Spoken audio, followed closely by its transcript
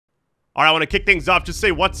All right, I want to kick things off. Just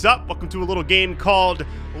say what's up. Welcome to a little game called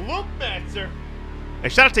Loopmancer.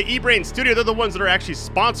 And shout out to eBrain Studio. They're the ones that are actually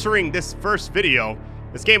sponsoring this first video.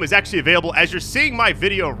 This game is actually available as you're seeing my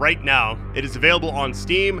video right now. It is available on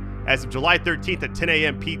Steam as of July 13th at 10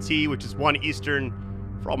 a.m. PT, which is 1 Eastern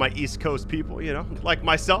for all my East Coast people, you know, like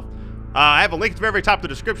myself. I have a link at the very top of the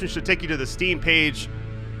description. Should take you to the Steam page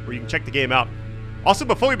where you can check the game out. Also,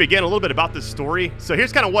 before we begin, a little bit about this story. So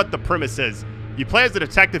here's kind of what the premise is. You play as a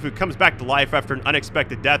detective who comes back to life after an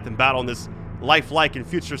unexpected death and battle in this lifelike and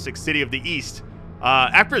futuristic city of the East.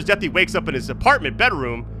 After his death, he wakes up in his apartment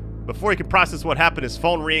bedroom. Before he can process what happened, his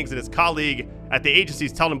phone rings and his colleague at the agency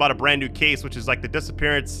is telling him about a brand new case, which is like the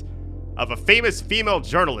disappearance of a famous female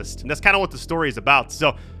journalist. And that's kind of what the story is about.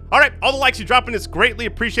 So, all right, all the likes you drop in is greatly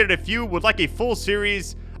appreciated. If you would like a full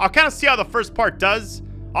series, I'll kind of see how the first part does.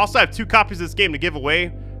 Also, I have 2 copies of this game to give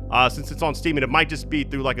away. Since it's on Steam, and it might just be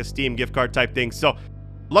through like a Steam gift card type thing. So,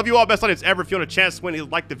 love you all, best audience ever. If you want a chance to win,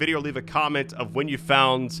 like the video, leave a comment of when you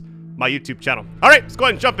found my YouTube channel. All right, let's go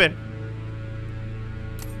ahead and jump in.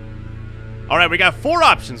 All right, we got 4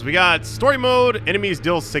 options. We got story mode. Enemies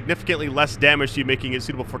deal significantly less damage to you, making it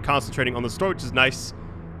suitable for concentrating on the story, which is nice.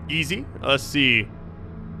 Easy. Let's see.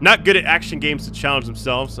 Not good at action games to challenge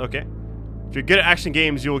themselves. Okay. If you're good at action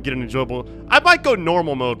games, you'll get an enjoyable. I might go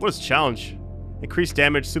normal mode. What is challenge? Increased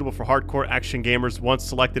damage, suitable for hardcore action gamers. Once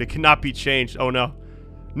selected, it cannot be changed. Oh no.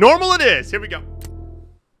 Normal it is. Here we go.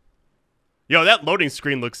 Yo, that loading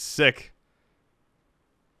screen looks sick.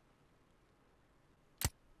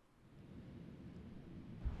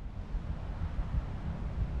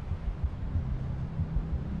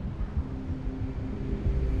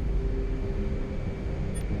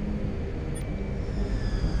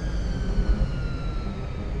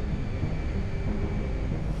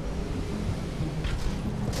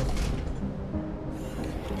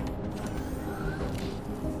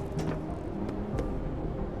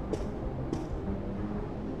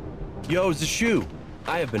 Yo, Zixu,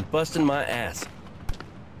 I have been busting my ass.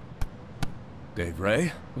 Dave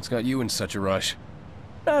Ray, what's got you in such a rush?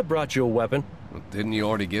 I brought you a weapon. Well, didn't you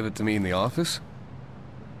already give it to me in the office?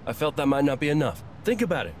 I felt that might not be enough. Think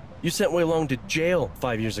about it. You sent Wei Long to jail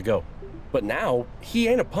 5 years ago. But now, he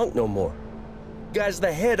ain't a punk no more. Guy's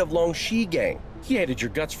the head of Long Shi gang. He hated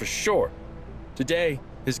your guts for sure. Today,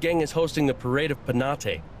 his gang is hosting the Parade of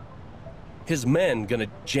Penate. His men gonna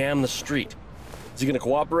jam the street. Is he gonna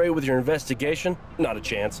cooperate with your investigation? Not a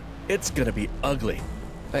chance. It's gonna be ugly.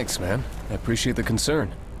 Thanks, man. I appreciate the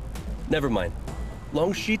concern. Never mind.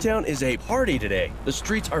 Long Shi Town is a party today. The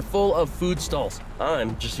streets are full of food stalls.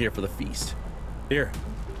 I'm just here for the feast. Here,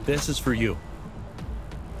 this is for you.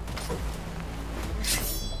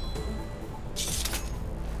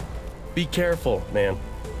 Be careful, man.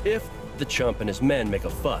 If the chump and his men make a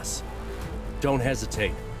fuss, don't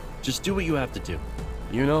hesitate. Just do what you have to do.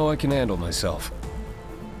 You know I can handle myself.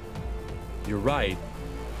 You're right.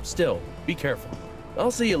 Still, be careful.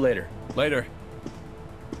 I'll see you later. Later.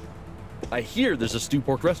 I hear there's a stew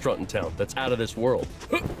pork restaurant in town that's out of this world.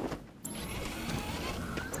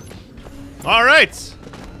 All right.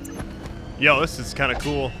 Yo, this is kind of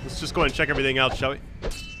cool. Let's just go ahead and check everything out, shall we?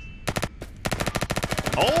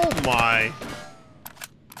 Oh my.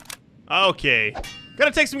 Okay.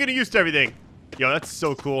 Gotta take some getting used to everything. Yo, that's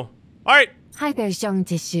so cool. All right. Hi there, Xiang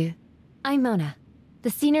Zixu. I'm Mona,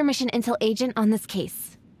 the senior mission intel agent on this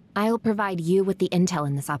case. I'll provide you with the intel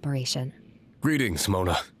in this operation. Greetings,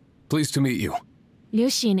 Mona. Pleased to meet you. Liu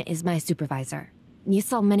Xin is my supervisor. You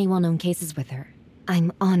saw many well-known cases with her.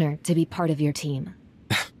 I'm honored to be part of your team.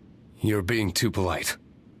 You're being too polite.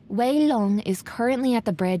 Wei Long is currently at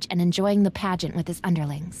the bridge and enjoying the pageant with his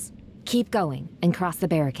underlings. Keep going and cross the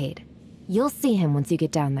barricade. You'll see him once you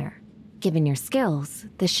get down there. Given your skills,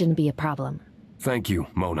 this shouldn't be a problem. Thank you,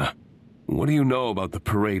 Mona. What do you know about the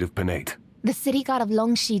Parade of Penate? The city god of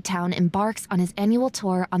Longxi Town embarks on his annual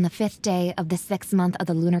tour on the 5th day of the 6th month of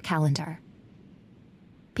the lunar calendar.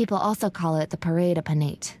 People also call it the Parade of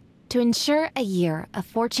Penate. To ensure a year of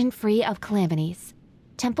fortune free of calamities,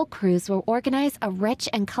 temple crews will organize a rich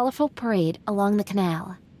and colorful parade along the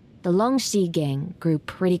canal. The Longxi gang grew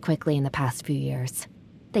pretty quickly in the past few years.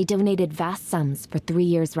 They donated vast sums for 3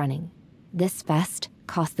 years running. This fest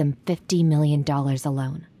cost them $50 million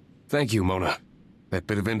alone. Thank you, Mona. That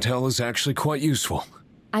bit of intel is actually quite useful.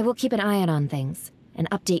 I will keep an eye out on things and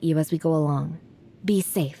update you as we go along. Be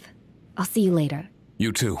safe. I'll see you later.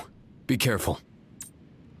 You too. Be careful.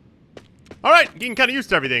 All right, getting kind of used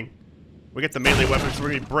to everything. We get the melee weapons, so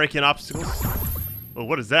we're gonna be breaking obstacles. Oh,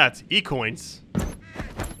 what is that? E-coins.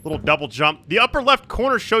 Little double jump. The upper left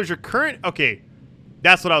corner shows your current... Okay,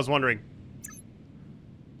 that's what I was wondering.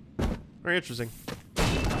 Very interesting.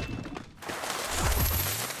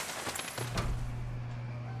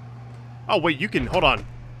 Oh, wait, you can... Hold on.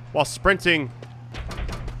 While sprinting...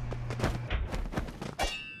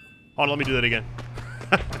 Hold on, let me do that again.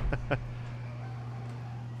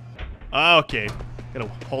 Okay. Gotta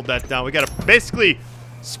hold that down. We gotta basically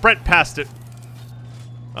sprint past it.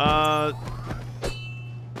 Oh,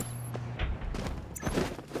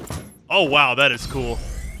 wow, that is cool.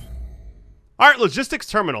 Alright, logistics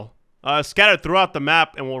terminal. Scattered throughout the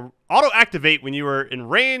map and will auto-activate when you are in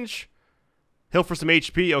range. Heal for some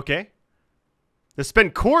HP, okay. To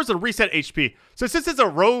spend cores and reset HP. So since it's a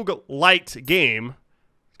rogue-lite game,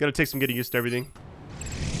 it's gonna take some getting used to everything.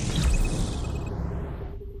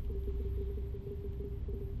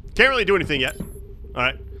 Can't really do anything yet.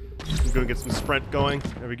 Alright. I'm gonna get some sprint going.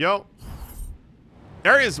 There we go.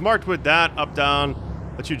 Areas marked with that, up,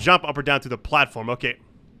 down. Let you jump up or down to the platform. Okay.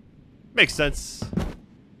 Makes sense.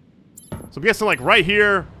 So I'm guessing like right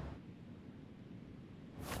here.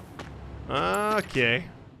 Okay.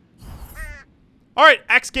 Alright,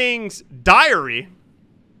 Axe Gang's diary.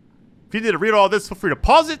 If you need to read all this, feel free to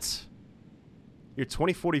pause it. You're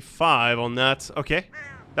 2045 on that. Okay.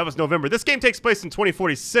 That was November. This game takes place in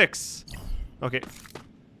 2046. Okay.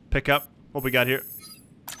 Pick up. What we got here?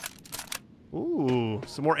 Ooh,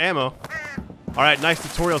 some more ammo. Alright, nice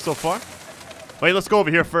tutorial so far. Wait, let's go over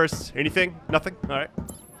here first. Anything? Nothing? Alright.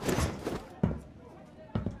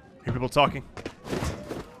 Hear people talking.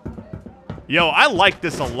 Yo, I like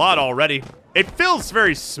this a lot already. It feels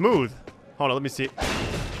very smooth. Hold on, let me see.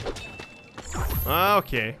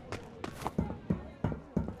 Okay.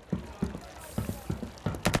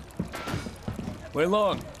 Wait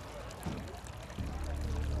long.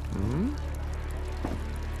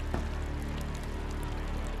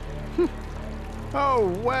 Oh,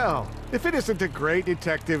 well. If it isn't the great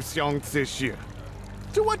Detective Xiang Zixu.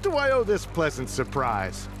 To what do I owe this pleasant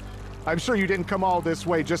surprise? I'm sure you didn't come all this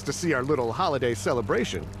way just to see our little holiday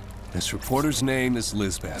celebration. This reporter's name is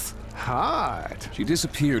Lisbeth. Hot. She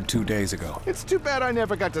disappeared 2 days ago. It's too bad I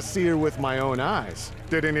never got to see her with my own eyes.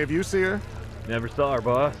 Did any of you see her? Never saw her,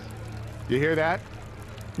 boss. You hear that?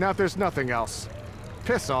 Now if there's nothing else,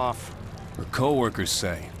 piss off. Her co-workers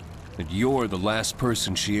say that you're the last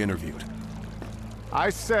person she interviewed. I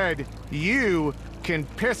said you can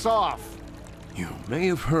piss off. You may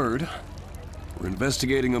have heard. We're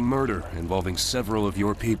investigating a murder involving several of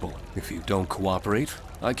your people. If you don't cooperate,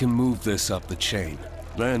 I can move this up the chain.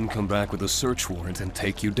 Then come back with a search warrant and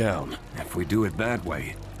take you down. If we do it that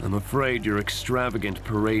way, I'm afraid your extravagant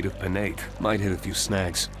parade of Panate might hit a few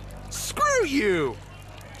snags. Screw you!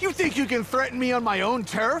 You think you can threaten me on my own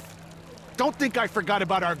turf? Don't think I forgot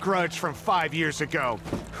about our grudge from 5 years ago.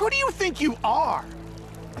 Who do you think you are?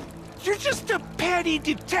 You're just a petty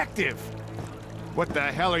detective. What the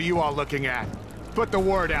hell are you all looking at? Put the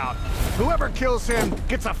word out. Whoever kills him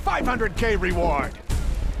gets a 500K reward.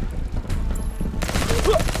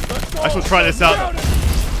 I shall try this out.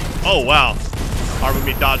 Oh, wow. Hard with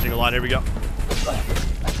me dodging a lot. Here we go.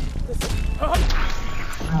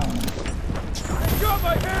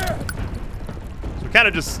 So kind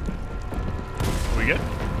of just... Are we good?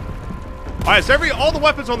 Alright, so all the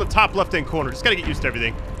weapons are on the top left-hand corner. Just gotta get used to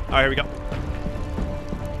everything. Alright, here we go.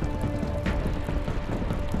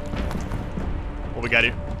 What we got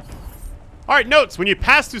here? Alright, notes. When you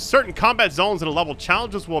pass through certain combat zones in a level,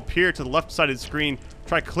 challenges will appear to the left side of the screen.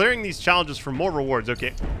 Try clearing these challenges for more rewards.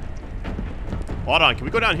 Okay. Hold on. Can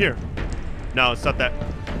we go down here? No, it's not that.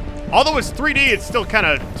 Although it's 3D, it's still kind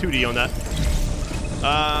of 2D on that.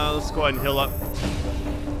 Let's go ahead and heal up.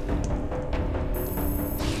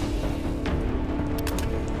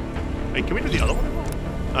 Wait, can we do the other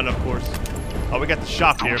one? Not of course. Oh, we got the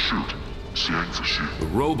shop here. Shoot. Xiang Zixu. A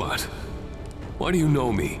robot? Why do you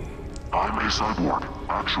know me? I'm a cyborg,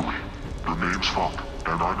 actually. The name's Funk,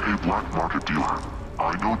 and I'm a black market dealer.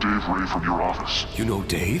 I know Dave Ray from your office. You know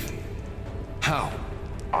Dave? How?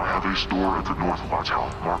 I have a store at the North Huatow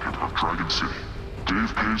market of Dragon City.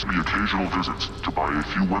 Dave pays me occasional visits to buy a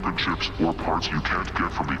few weapon chips or parts you can't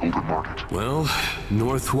get from the open market. Well,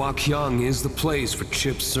 North Huaqiang is the place for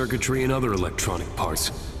chips, circuitry, and other electronic parts.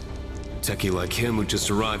 A techie like him who just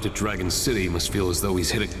arrived at Dragon City must feel as though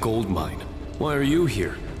he's hit a gold mine. Why are you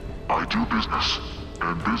here? I do business,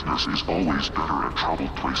 and business is always better at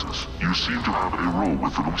troubled places. You seem to have a row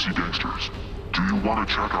with the Noxie gangsters. Do you want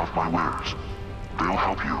to check out my wares? They'll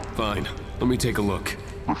help you. Fine. Let me take a look.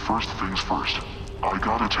 But first things first. I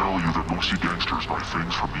gotta tell you that Noxie gangsters buy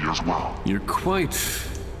things from me as well. You're quite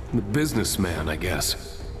the businessman, I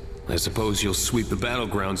guess. I suppose you'll sweep the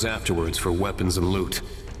battlegrounds afterwards for weapons and loot.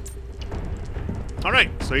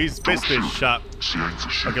 Alright, so he's basically a shop.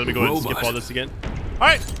 Okay, let me go ahead and skip all this again.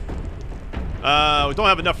 Alright. We don't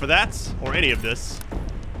have enough for that, or any of this.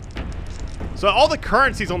 So all the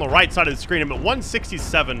currency's on the right side of the screen. I'm at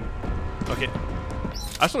 167. Okay. I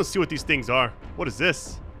just want to see what these things are. What is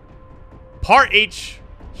this? Part H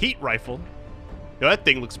heat rifle. Yo, that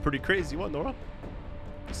thing looks pretty crazy. What in the world?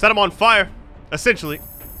 Set them on fire, essentially.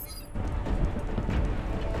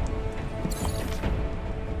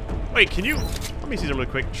 Wait, can you... Let me see them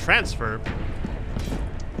really quick. Transfer.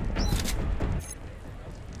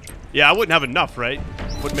 Yeah, I wouldn't have enough, right?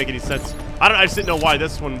 Wouldn't make any sense. I just didn't know why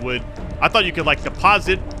this one would... I thought you could, like,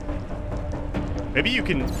 deposit. Maybe you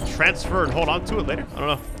can transfer and hold on to it later? I don't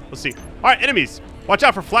know. Let's see. All right, enemies. Watch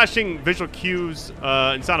out for flashing visual cues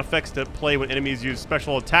and sound effects that play when enemies use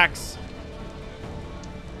special attacks.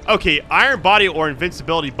 Okay, iron body or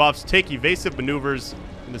invincibility buffs take evasive maneuvers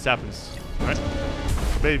when this happens. All right.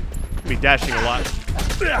 Maybe be dashing a lot.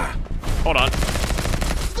 Hold on.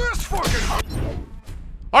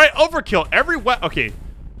 All right, overkill. Every weapon. Okay,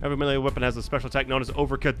 every melee weapon has a special attack known as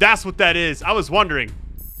overkill. That's what that is. I was wondering.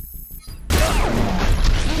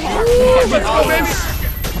 Ooh, let's go, baby.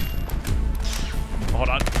 Hold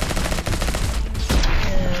on.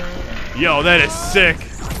 Yo, that is sick.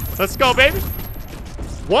 Let's go, baby.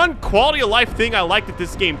 One quality of life thing I like that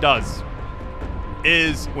this game does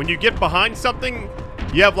is when you get behind something,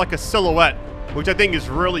 you have like a silhouette, which I think is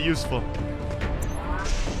really useful.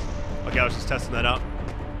 Okay, I was just testing that out.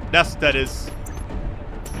 That's what that is.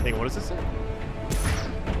 Hang on, what does this say?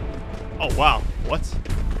 Oh, wow. What?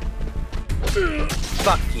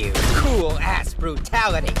 Fuck you. Cool ass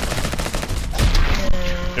brutality.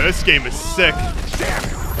 Yeah, this game is sick. Damn it.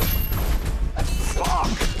 Fuck.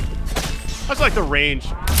 I just like the range.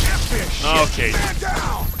 Okay. Stand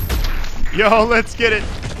down. Yo, let's get it.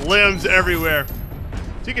 Limbs everywhere.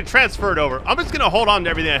 So you can transfer it over. I'm just going to hold on to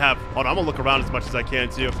everything I have. Hold on, I'm going to look around as much as I can,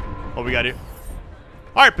 too. What we got here?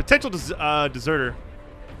 All right, potential deserter.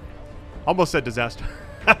 Almost said disaster.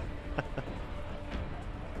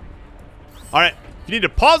 All right, if you need to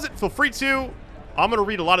pause it, feel free to. I'm going to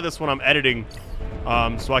read a lot of this when I'm editing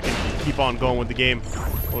so I can keep on going with the game.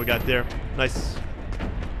 What we got there? Nice.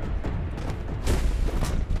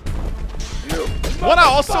 What I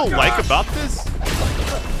also like about this...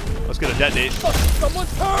 Let's get a detonate.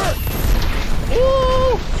 Someone's hurt!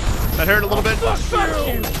 Ooh! That hurt a little bit. Fuck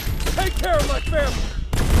you! Take care of my family!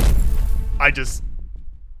 I just...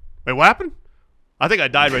 Wait, what happened? I think I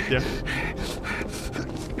died right there.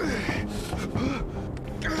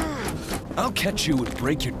 I'll catch you and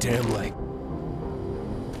break your damn leg.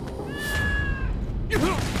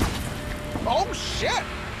 Oh, shit.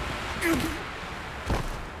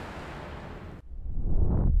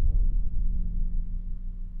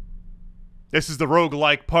 This is the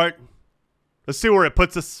roguelike part. Let's see where it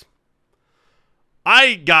puts us.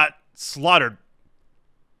 I got slaughtered.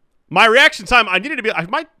 My reaction time, I needed to be...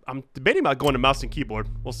 I'm debating about going to mouse and keyboard.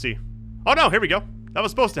 We'll see. Oh, no, here we go. That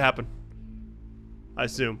was supposed to happen. I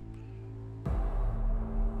assume.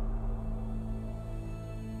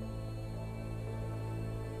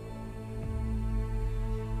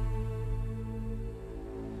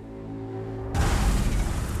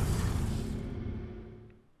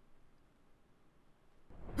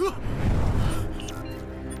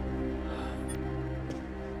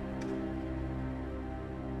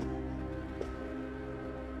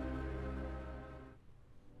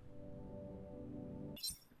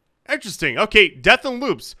 Interesting. Okay, death in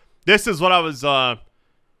loops. This is what I was,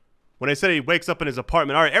 when I said he wakes up in his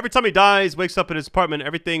apartment. All right, every time he dies, wakes up in his apartment,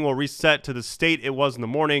 everything will reset to the state it was in the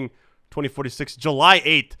morning, 2046, July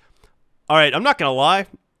 8th. All right, I'm not going to lie.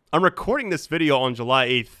 I'm recording this video on July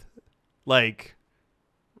 8th, like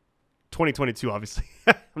 2022, obviously.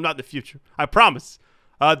 I'm not in the future. I promise.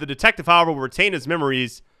 The detective, however, will retain his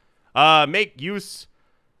memories, make use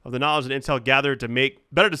of the knowledge and intel gathered to make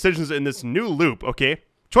better decisions in this new loop, okay?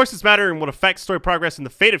 Choices matter and will affect story progress and the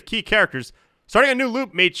fate of key characters. Starting a new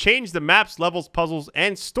loop may change the maps, levels, puzzles,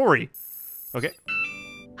 and story. Okay.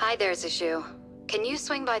 Hi there, Zixu. Can you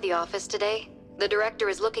swing by the office today? The director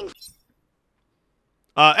is looking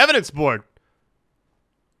evidence board.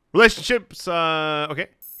 Relationships, okay.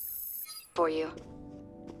 for you.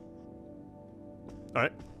 All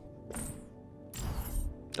right.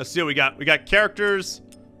 Let's see what we got. We got characters.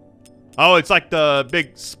 Oh, it's like the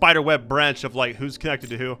big spider web branch of like who's connected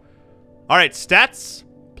to who. All right, stats.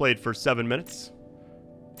 Played for 7 minutes.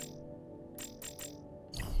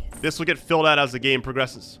 This will get filled out as the game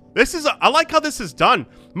progresses. This is, I like how this is done.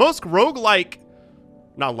 Most roguelike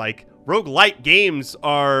games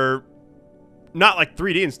are not like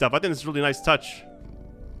 3D and stuff. I think this is a really nice touch.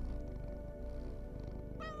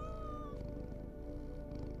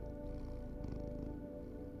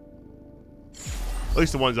 At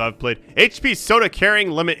least the ones I've played. HP soda carrying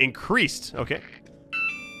limit increased. Okay.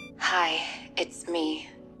 Hi, it's me.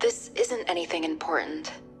 This isn't anything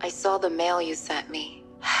important. I saw the mail you sent me.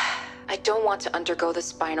 I don't want to undergo the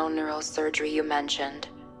spinal neurosurgery you mentioned.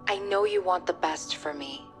 I know you want the best for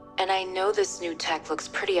me, and I know this new tech looks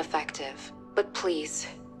pretty effective. But please,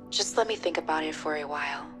 just let me think about it for a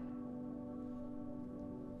while.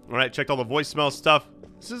 Alright, checked all the voicemail stuff.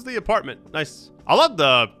 This is the apartment. Nice. I love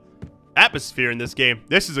the atmosphere in this game.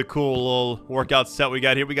 This is a cool little workout set we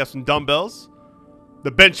got here. We got some dumbbells.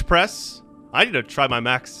 The bench press. I need to try my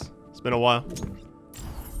max. It's been a while.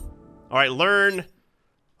 Alright, learn.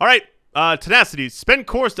 Alright, tenacity. Spend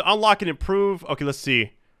cores to unlock and improve. Okay, let's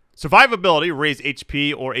see. Survivability, raise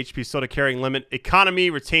HP or HP soda carrying limit. Economy,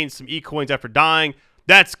 retain some E-coins after dying.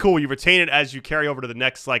 That's cool. You retain it as you carry over to the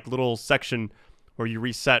next like little section where you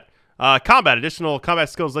reset. Combat, additional combat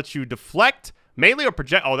skills let you deflect, melee or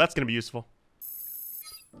project. Oh, that's going to be useful.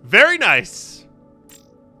 Very nice.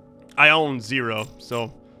 I own 0,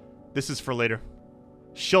 so this is for later.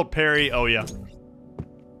 Shield parry. Oh, yeah.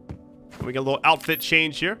 We got a little outfit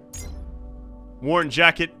change here. Worn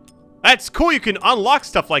jacket. That's cool. You can unlock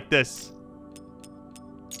stuff like this.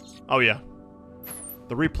 Oh, yeah.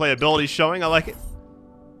 The replayability showing. I like it.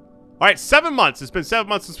 All right, 7 months. It's been 7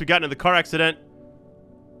 months since we got into the car accident.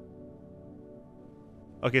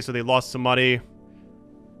 Okay, so they lost somebody.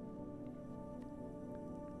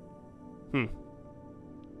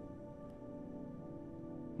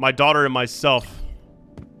 My daughter and myself.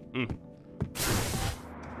 All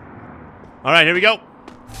right, here we go.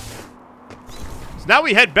 So now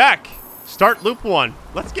we head back. Start loop 1.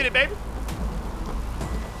 Let's get it, baby.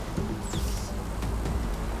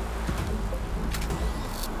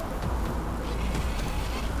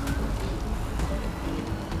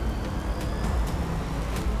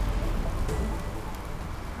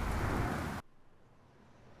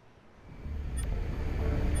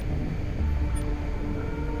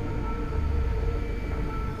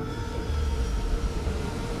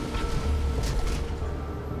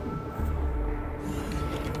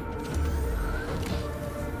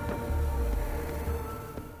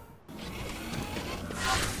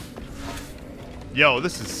 Yo,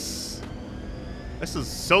 this is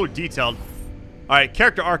so detailed. All right,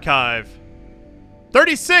 character archive.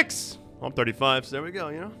 36. Well, I'm 35, so there we go,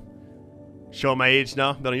 you know. Showing my age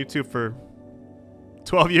now. Been on YouTube for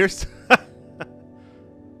 12 years.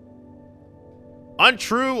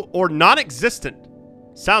 Untrue or non-existent.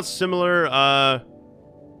 Sounds similar.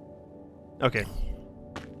 Okay.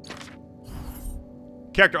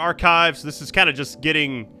 Character archive. So this is kind of just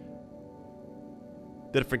getting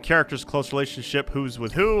the different characters, close relationship, who's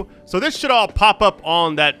with who. So this should all pop up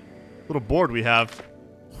on that little board we have.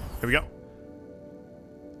 Here we go.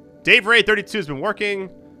 Dave Ray 32 has been working.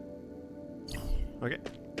 Okay.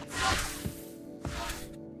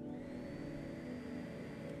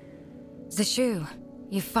 Zixu,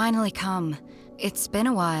 you've finally come. It's been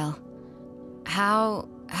a while. How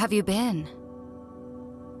have you been?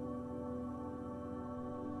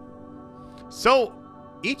 So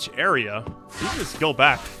each area, you can just go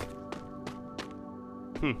back.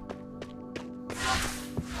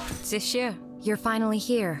 Zixu, you're finally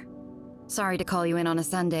here. Sorry to call you in on a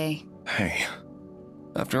Sunday. Hey,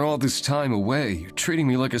 after all this time away, you're treating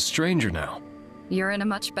me like a stranger now. You're in a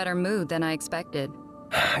much better mood than I expected.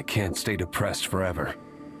 I can't stay depressed forever.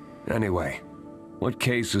 Anyway, what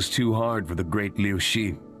case is too hard for the great Liu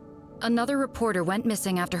Xi? Another reporter went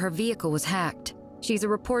missing after her vehicle was hacked. She's a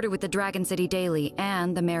reporter with the Dragon City Daily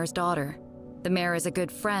and the mayor's daughter. The mayor is a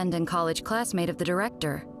good friend and college classmate of the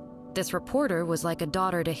director. This reporter was like a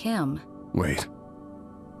daughter to him. Wait,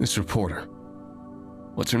 this reporter.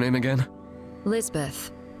 What's her name again?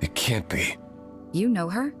 Lisbeth. It can't be. You know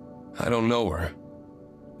her? I don't know her.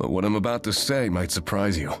 But what I'm about to say might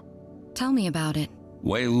surprise you. Tell me about it.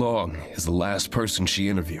 Wei Long is the last person she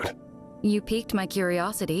interviewed. You piqued my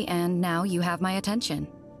curiosity, and now you have my attention.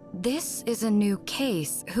 This is a new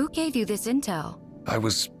case. Who gave you this intel? I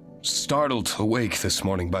was startled awake this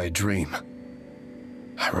morning by a dream.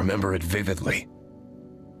 I remember it vividly.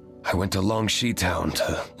 I went to Longxi Town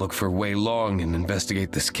to look for Wei Long and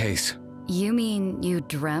investigate this case. You mean you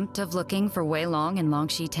dreamt of looking for Wei Long in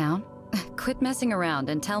Longxi Town? Quit messing around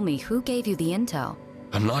and tell me who gave you the intel.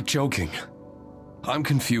 I'm not joking. I'm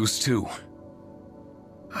confused too.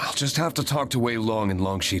 I'll just have to talk to Wei Long in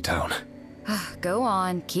Longxi Town. Go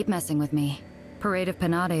on, keep messing with me. Parade of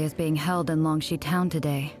Panade is being held in Longxi Town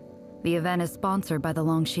today. The event is sponsored by the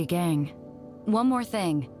Longxi gang. One more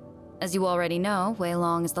thing. As you already know, Wei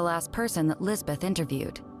Long is the last person that Lisbeth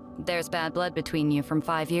interviewed. There's bad blood between you from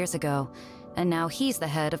 5 years ago, and now he's the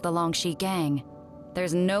head of the Longxi gang.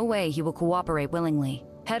 There's no way he will cooperate willingly.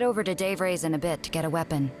 Head over to Dave Ray's in a bit to get a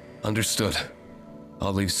weapon. Understood.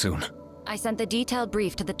 I'll leave soon. I sent the detailed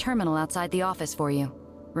brief to the terminal outside the office for you.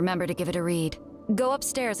 Remember to give it a read. Go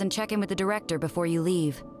upstairs and check in with the director before you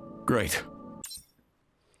leave. Great.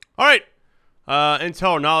 All right.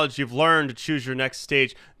 Intel or knowledge you've learned to choose your next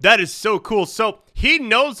stage. That is so cool. So he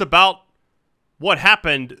knows about what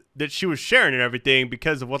happened that she was sharing and everything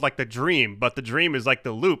because of what, like, the dream. But the dream is like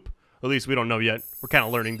the loop. At least we don't know yet. We're kind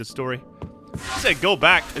of learning the story. He said go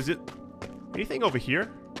back. Is it anything over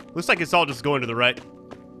here? Looks like it's all just going to the right.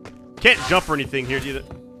 Can't jump or anything here either.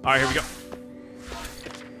 All right, here we go.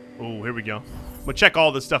 Oh, here we go. I'm gonna check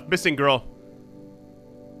all this stuff. Missing girl.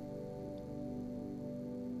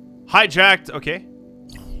 Hijacked. Okay.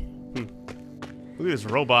 Look at this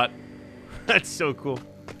robot. That's so cool.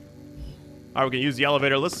 All right, we're gonna use the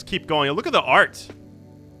elevator. Let's keep going. Look at the art.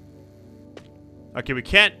 Okay, we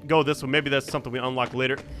can't go this one. Maybe that's something we unlock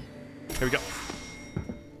later. Here we go.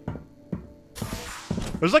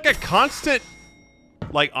 There's like a constant,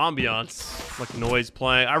 like, ambiance, like noise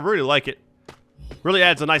playing. I really like it. Really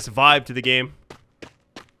adds a nice vibe to the game.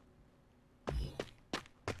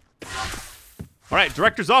 All right,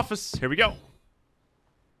 director's office. Here we go.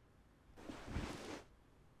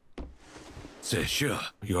 Zixu,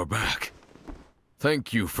 you're back.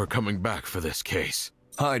 Thank you for coming back for this case.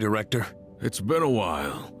 Hi, Director. It's been a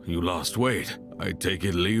while. You lost weight. I take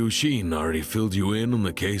it Liu Xin already filled you in on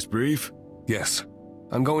the case brief? Yes.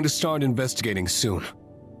 I'm going to start investigating soon.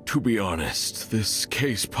 To be honest, this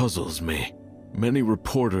case puzzles me. Many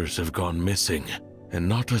reporters have gone missing, and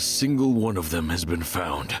not a single one of them has been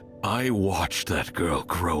found. I watched that girl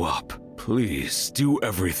grow up. Please do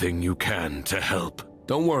everything you can to help.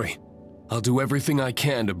 Don't worry. I'll do everything I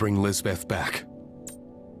can to bring Lisbeth back.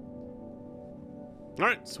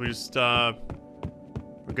 Alright, so we just, we're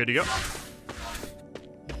good to go.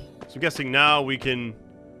 So I'm guessing now we can't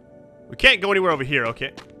go anywhere over here,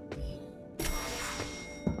 okay.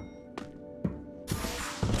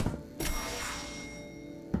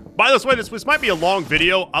 By this way, this might be a long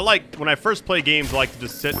video. I like, when I first play games, I like to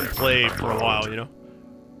just sit and play for a while, you know?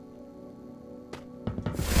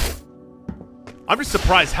 I'm just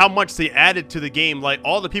surprised how much they added to the game. Like,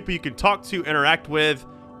 all the people you can talk to, interact with,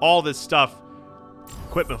 all this stuff.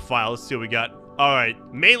 Equipment file, let's see what we got. Alright,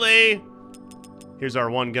 melee. Here's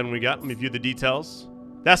our one gun we got. Let me view the details.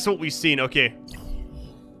 That's what we've seen, okay.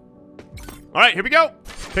 Alright, here we go.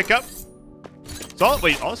 Pick up.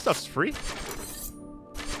 Wait, all this stuff's free?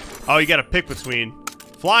 Oh, you gotta pick between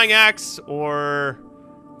flying axe or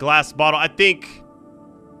glass bottle. I think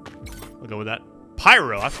I'll go with that.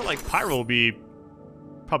 Pyro. I feel like pyro will be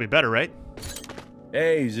probably better, right?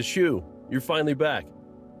 Hey, Zixu, you're finally back.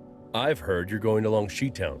 I've heard you're going to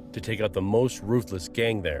Longxi Town to take out the most ruthless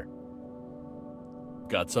gang there.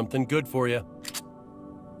 Got something good for you.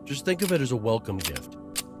 Just think of it as a welcome gift.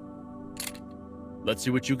 Let's see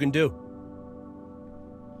what you can do.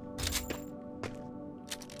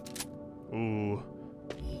 Ooh.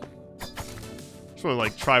 Just want to,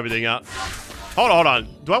 like, try everything out. Hold on.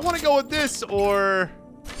 Do I want to go with this or...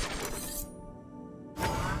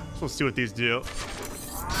 Just want to see what these do.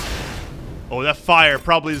 Oh, that fire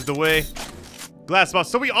probably is the way. Glass box.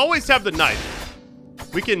 So we always have the knife.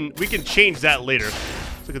 We can change that later.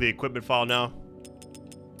 Let's look at the equipment file now.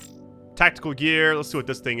 Tactical gear. Let's see what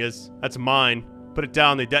this thing is. That's mine. Put it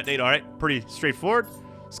down. They detonate. All right. Pretty straightforward.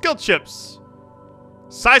 Skill chips.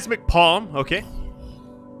 Seismic palm. Okay. All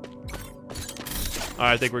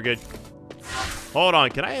right. I think we're good. Hold on.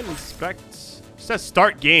 Can I inspect? It says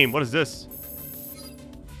start game. What is this?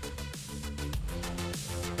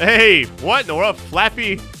 Hey, what? No, what?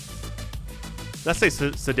 Flappy. Did I say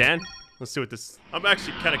sedan? Let's see what this... I'm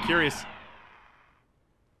actually kind of curious.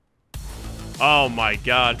 Oh my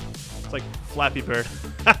god. It's like Flappy Bird.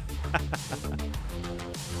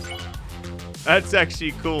 That's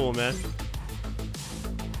actually cool, man.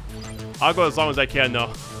 I'll go as long as I can,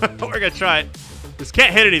 though. We're gonna try it. This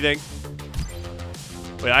can't hit anything.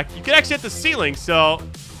 Wait, you can actually hit the ceiling, so...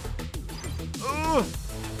 Ooh.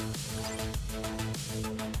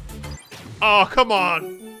 Oh, come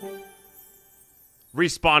on.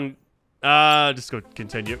 Respawn. Just go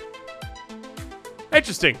continue.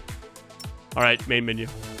 Interesting. All right, main menu.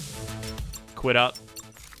 Quit out.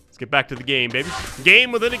 Let's get back to the game, baby.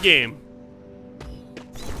 Game within a game.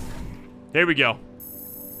 Here we go.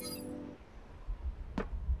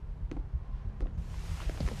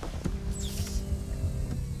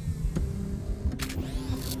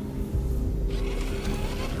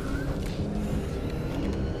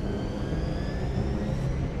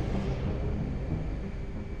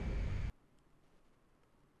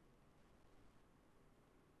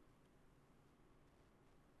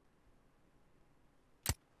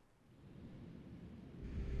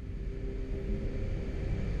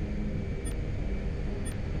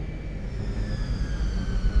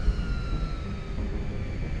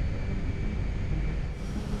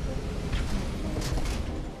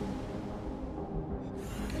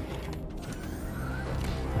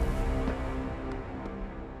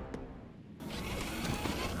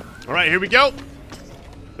 right, here we go.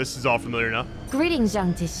 This is all familiar now. Greetings,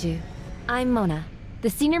 Xiang Zixu. I'm Mona, the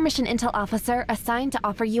senior mission intel officer assigned to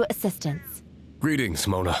offer you assistance. Greetings,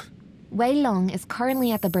 Mona. Wei Long is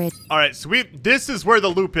currently at the bridge. All right, so this is where the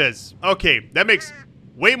loop is. Okay, that makes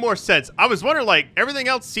way more sense. I was wondering, like, everything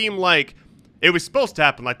else seemed like it was supposed to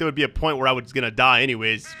happen. Like, there would be a point where I was gonna die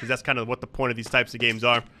anyways, because that's kind of what the point of these types of games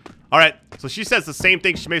are. All right, so she says the same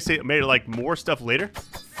thing. She may say made like more stuff later.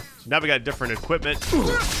 So now we got different equipment.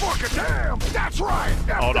 Fucking damn! That's right!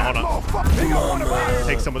 Hold on.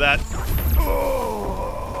 Take some of that.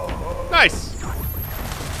 Nice.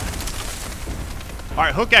 All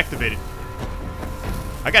right, hook activated.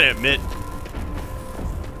 I gotta admit,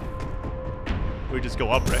 we just go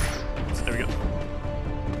up, right? There we go.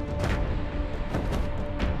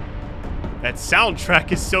 That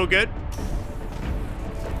soundtrack is so good.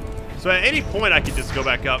 So at any point, I can just go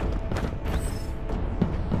back up.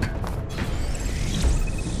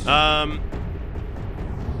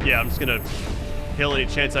 Yeah, I'm just gonna kill any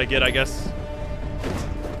chance I get, I guess.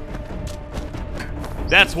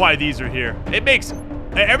 That's why these are here. It makes...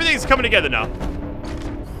 everything's coming together now.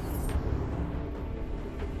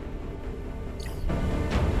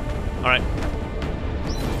 Alright.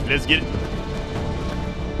 Let's get it.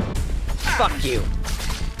 Fuck you.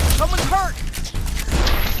 Someone's hurt!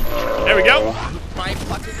 There we go. My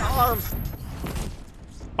fucking arm.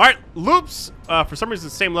 Alright, loops. For some reason,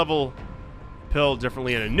 the same level pill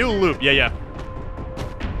differently in a new loop. Yeah.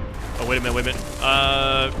 Oh, wait a minute.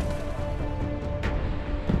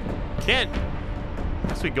 Can't. I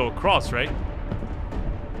guess we go across, right?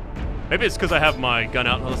 Maybe it's because I have my gun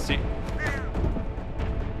out. Let's see.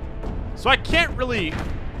 So I can't really...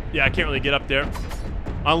 Yeah, I can't really get up there.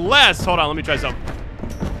 Unless... Hold on, let me try something.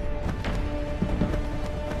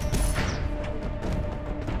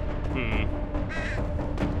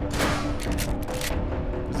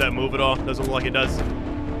 Does that move at all? Doesn't look like it does.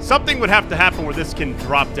 Something would have to happen where this can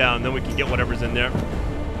drop down, then we can get whatever's in there.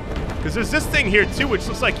 Because there's this thing here too, which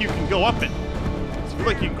looks like you can go up it. So I feel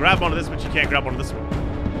like you can grab onto this, but you can't grab onto this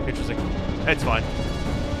one. Interesting. It's fine.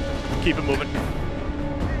 Keep it moving.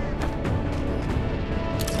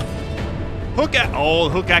 Hook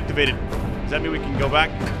hook activated. Does that mean we can go back?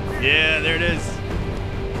 Yeah, there it is.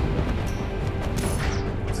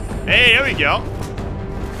 Hey, there we go.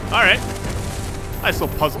 All right. Nice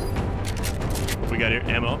little puzzle. What we got here?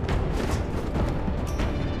 Ammo.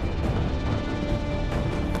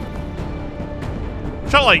 I'm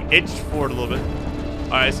trying to like itch forward a little bit.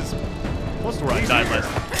 All right, this is close to where I died last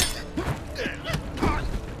time.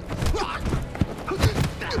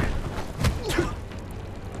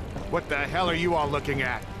 What the hell are you all looking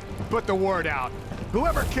at? Put the word out.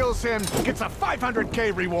 Whoever kills him gets a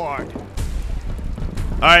 500K reward.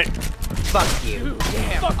 All right. Fuck you.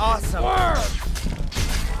 Damn, awesome.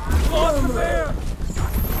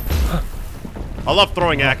 I love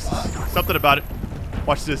throwing axes. Something about it.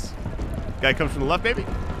 Watch this. Guy comes from the left, maybe?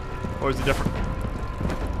 Or is it different?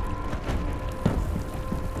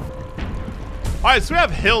 All right, so we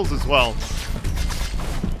have hills as well.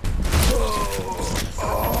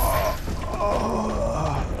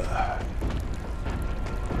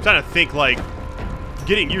 I'm trying to think, like,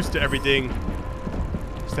 getting used to everything.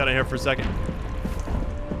 Stand out here for a second.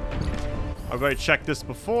 I've already checked this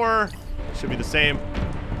before. Should be the same.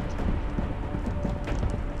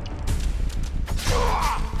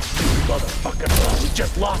 Motherfucker, we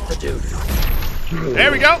just lost the dude.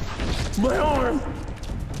 There we go. My arm.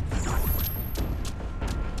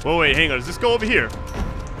 Whoa, wait, hang on. Does this go over here?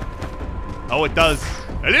 Oh, it does.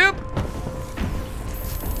 Hello?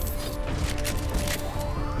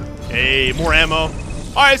 Hey, more ammo. All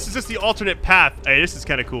right, this is just the alternate path. Hey, this is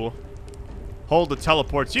kind of cool. Hold the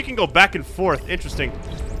teleport. So you can go back and forth. Interesting.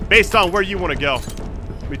 Based on where you want to go.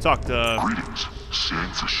 We talked Greetings,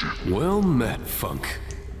 Xiang Zixu. Well met, Funk.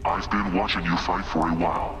 I've been watching you fight for a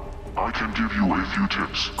while. I can give you a few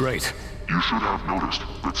tips. Great. You should have noticed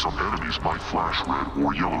that some enemies might flash red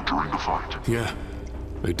or yellow during the fight. Yeah,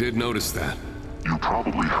 I did notice that. You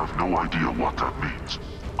probably have no idea what that means.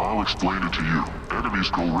 I'll explain it to you. Enemies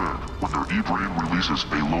go red when their e-brain releases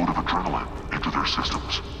a load of adrenaline into their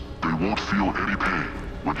systems. They won't feel any pain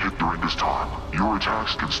when hit during this time. Your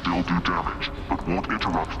attacks can still do damage, but won't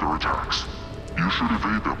interrupt their attacks. You should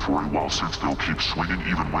evade them for a while since they'll keep swinging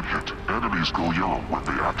even when hit. Enemies go yellow when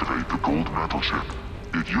they activate the gold mantle chip.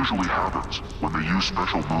 It usually happens when they use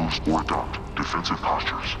special moves or adopt defensive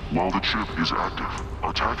postures. While the chip is active,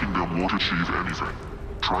 attacking them won't achieve anything.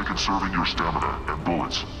 Try conserving your stamina and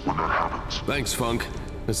bullets when that happens. Thanks, Funk.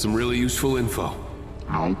 That's some really useful info.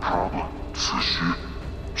 No problem, Zixu.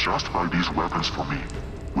 Just buy these weapons for me.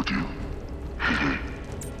 Would you? Hey.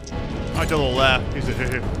 I did a little laugh.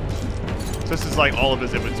 So this is like all of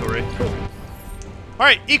his inventory.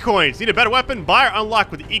 Alright, E-coins. Need a better weapon? Buy or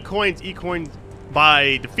unlock with E-coins. E-coins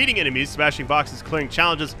by defeating enemies, smashing boxes, clearing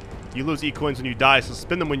challenges. You lose E-coins when you die, so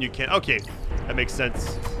spin them when you can. Okay, that makes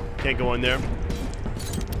sense. Can't go in there.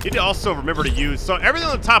 Need to also remember to use... So everything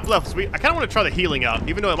on the top left, so I kind of want to try the healing out,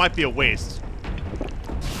 even though it might be a waste.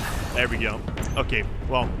 There we go. Okay,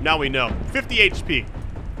 well, now we know. 50 HP.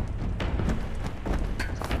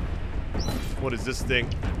 What is this thing?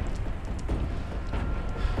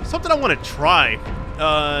 Something I want to try.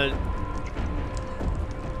 I'm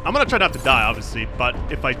going to try not to die, obviously, but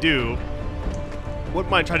if I do, wouldn't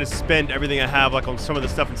mind trying to spend everything I have like on some of the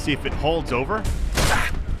stuff and see if it holds over.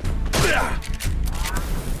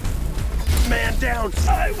 Man down.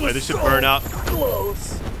 Wait, this should burn out.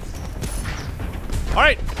 Close. All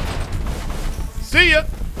right. See ya.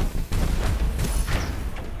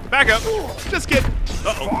 Back up. Just kidding.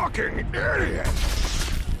 Uh-oh. Fucking idiot!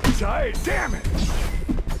 Tight, damn it!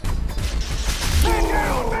 Man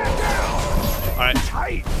down! All right.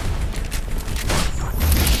 Tight!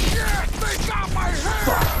 Yes, they got my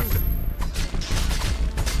hand!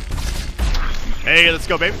 Hey, let's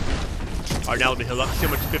go, baby. All right, now let me heal up. See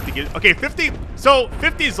how much 50 gives. Okay, 50. So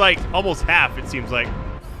 50 is like almost half, it seems like.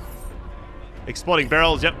 Exploding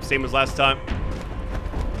barrels. Yep, same as last time.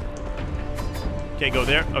 Can't go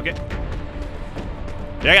there. Okay.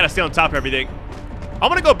 Yeah, I gotta stay on top of everything. I'm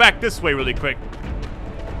gonna go back this way really quick.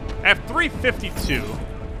 I have 352. I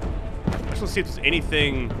just want to see if there's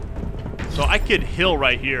anything. So I could heal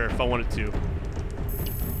right here if I wanted to.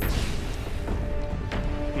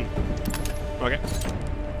 Okay.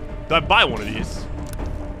 Do I buy one of these?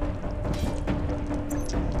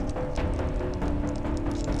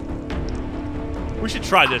 We should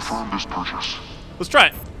try this. Let's try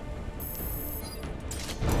it.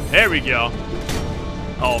 There we go.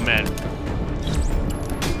 Oh, man.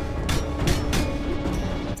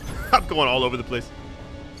 I'm going all over the place.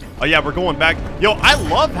 Oh, yeah, we're going back. Yo, I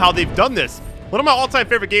love how they've done this. One of my all-time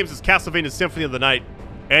favorite games is Castlevania Symphony of the Night.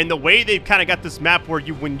 And the way they've kind of got this map where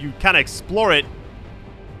when you kind of explore it,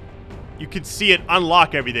 you can see it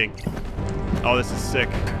unlock everything. Oh, this is sick.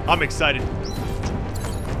 I'm excited.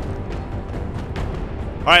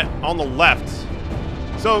 All right, on the left.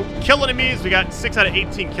 So, kill enemies. We got 6 out of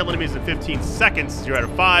 18 kill enemies in 15 seconds. 0 out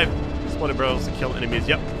of 5. Exploding barrels to kill enemies.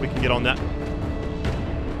 Yep, we can get on that.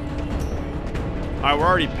 All right, we're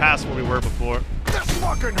already past where we were before. This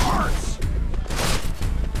fucking hurts!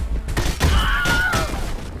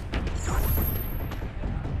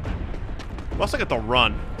 We also got the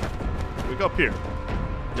run. Can we go up here?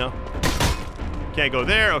 No. Can't go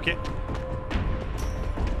there. Okay.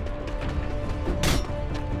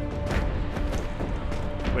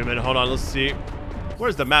 Wait a minute. Hold on. Let's see.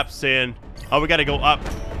 Where's the map saying? Oh, we got to go up.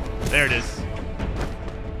 There it is.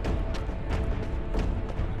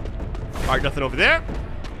 All right, nothing over there.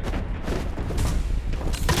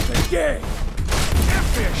 Get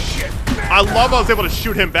this shit, man. I love I was able to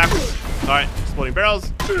shoot him backwards. All right, exploding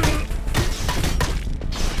barrels.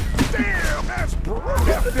 Damn, that's brutal.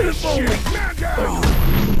 Get this shit, man down.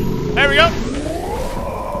 There we go.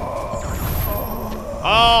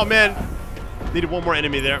 Oh, man. Needed one more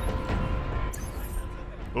enemy there.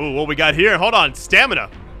 Ooh, what we got here? Hold on. Stamina.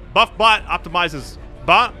 Buff bot optimizes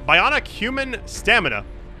bionic human stamina.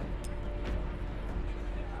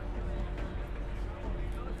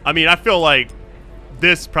 I mean, I feel like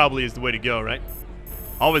this probably is the way to go, right?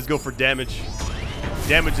 Always go for damage.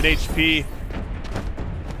 Damage and HP.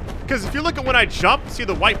 Because if you look at when I jump, see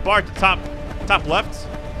the white bar at the top left?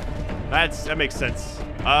 That makes sense.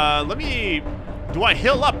 Let me... Do I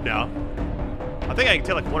heal up now? I think I can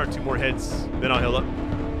take like 1 or 2 more hits, then I'll heal up.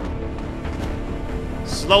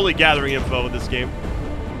 Slowly gathering info with this game.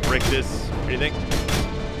 Break this. Anything?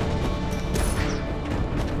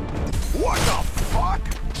 What the fuck?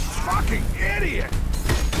 Fucking idiot!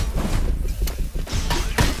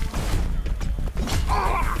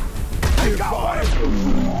 I got one!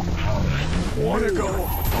 Wanna go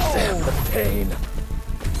home? Damn the pain.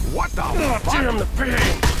 What the fuck? Damn the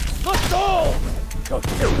pain. Let's go!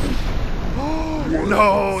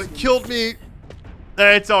 No, it killed me.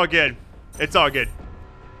 It's all good. It's all good.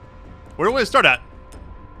 Where do we start at?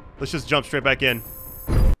 Let's just jump straight back in.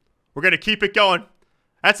 We're going to keep it going.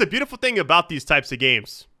 That's the beautiful thing about these types of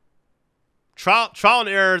games. Trial and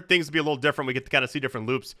error, things will be a little different. We get to kind of see different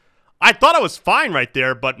loops. I thought I was fine right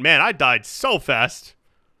there, but man, I died so fast.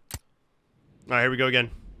 All right, here we go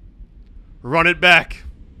again. Run it back.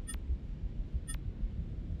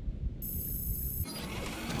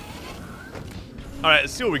 All right,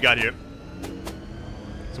 let's see what we got here.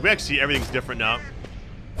 So we actually see everything's different now.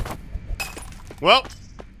 Well,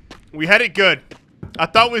 we had it good. I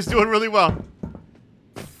thought we was doing really well.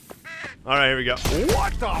 All right, here we go.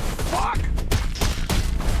 What the fuck?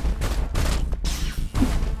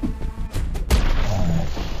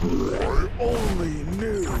 I only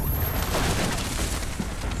knew.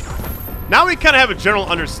 Now we kind of have a general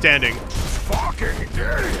understanding. Fucking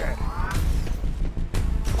idiot!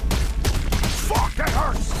 Fuck, that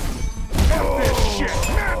hurts! Get this shit,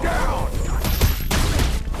 man down!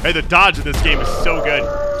 Hey, the dodge in this game is so good.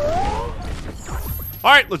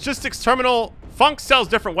 All right, logistics terminal. Funk sells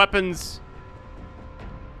different weapons.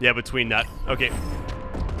 Yeah, between that. Okay.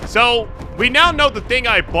 So, we now know the thing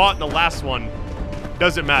I bought in the last one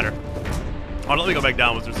doesn't matter. Oh, let me go back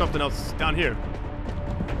down. Was there something else down here?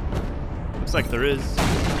 Looks like there is.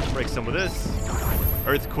 Break some of this.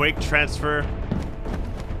 Earthquake transfer.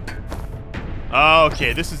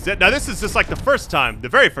 Okay, this is it. Now, this is just like the first time. The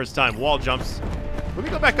very first time. Wall jumps. Let me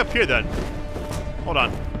go back up here then. Hold on.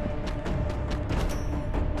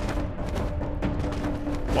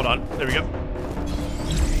 Hold on. There we go.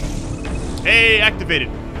 Hey, activated.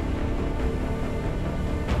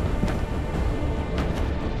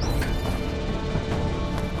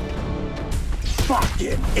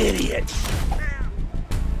 Fucking idiot!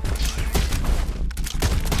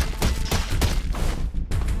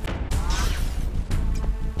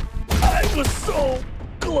 I was so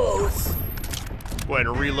close. Go ahead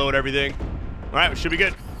and reload everything. All right, we should be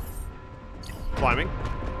good. Climbing.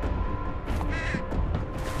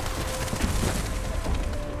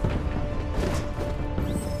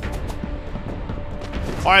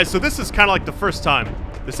 All right, so this is kind of like the first time.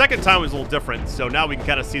 The second time was a little different, so now we can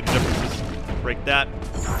kind of see the differences. Break that.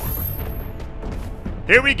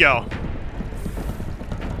 Here we go.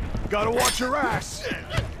 Gotta watch your ass.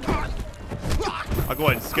 I'll go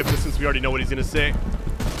ahead and skip this since we already know what he's gonna say.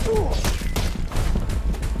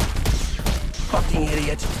 Fucking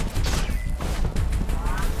idiot.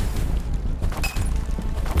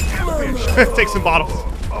 Take some bottles.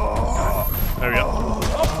 There we go.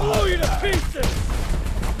 I'll blow you to pieces.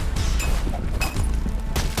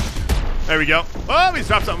 There we go. Oh, he's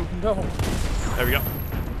dropped something. No. There we go.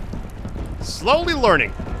 Slowly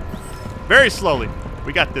learning. Very slowly.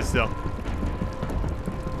 We got this, though.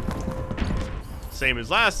 Same as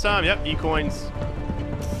last time. Yep, E-coins.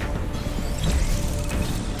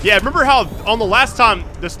 Yeah, remember how on the last time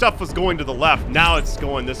the stuff was going to the left. Now it's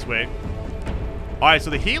going this way. All right, so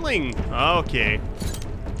the healing. Okay.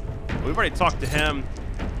 We've already talked to him.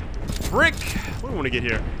 Brick. What do we want to get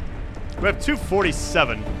here? We have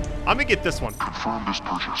 247. I'm going to get this one. Confirm this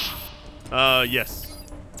purchase. Yes.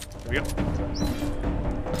 There we go.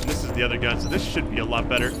 And this is the other gun, so this should be a lot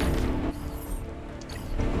better.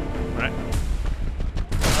 Alright.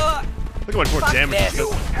 Look at what more damage this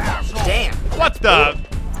does. Damn. What the?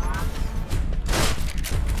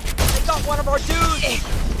 They got one of our dudes.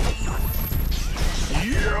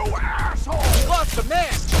 You asshole! We lost a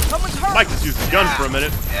man. Someone's hurt. Mike just used the gun for a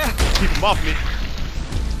minute. Keep him off me.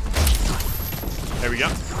 There we go.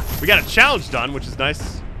 We got a challenge done, which is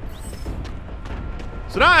nice.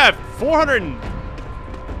 So now I have 400 and...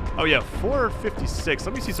 Oh yeah, 456.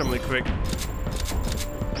 Let me see something really quick.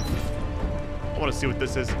 I want to see what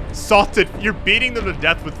this is. Salted. You're beating them to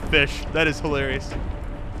death with fish. That is hilarious.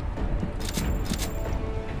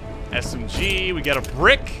 SMG. We got a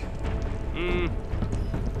brick.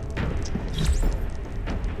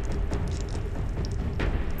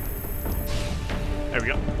 There we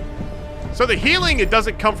go. So the healing, it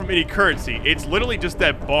doesn't come from any currency. It's literally just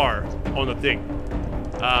that bar on the thing.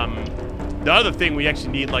 The other thing, we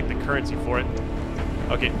actually need like the currency for it.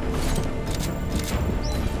 Okay.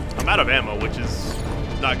 I'm out of ammo, which is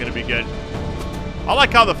not going to be good. I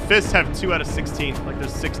like how the fists have 2 out of 16. Like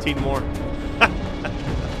there's 16 more.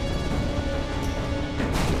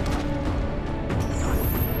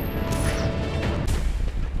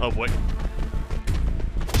 Oh boy.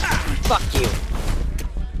 Fuck you.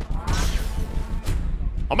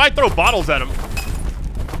 I might throw bottles at him.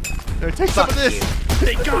 There, take some of this.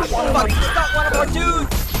 They got one of us! He's got one of our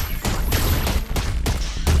dudes.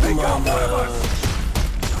 They got one of us!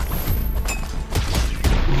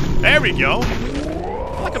 There we go. I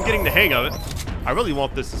feel like I'm getting the hang of it. I really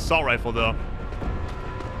want this assault rifle, though.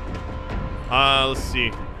 Let's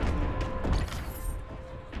see.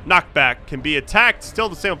 Knockback. Can be attacked. Still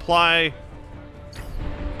the same apply.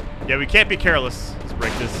 Yeah, we can't be careless. Let's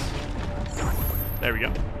break this. There we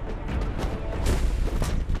go.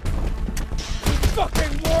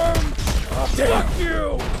 Fucking worm. Fuck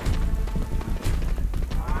you.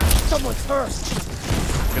 Someone's first.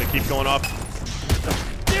 Gonna keep going off.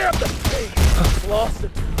 Damn the pain. Lost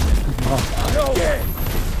it. No.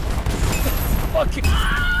 fucking...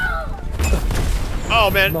 Oh,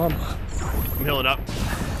 man. Mom. I'm healing up.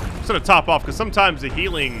 I'm just gonna top off, because sometimes the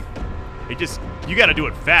healing, you gotta do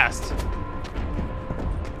it fast.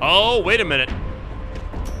 Oh, wait a minute.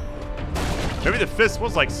 Maybe the fist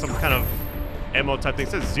was like some kind of ammo type thing.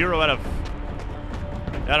 It says 0 out of...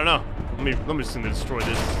 I don't know. Let me just destroy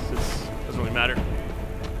this. This doesn't really matter.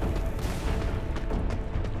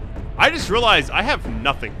 I just realized I have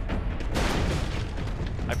nothing.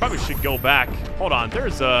 I probably should go back. Hold on.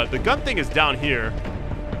 There's the gun thing is down here.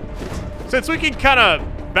 Since we can kind of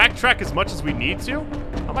backtrack as much as we need to,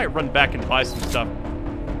 I might run back and buy some stuff.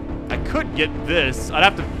 I could get this. I'd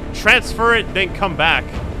have to transfer it, then come back.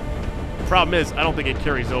 Problem is, I don't think it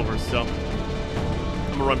carries over, so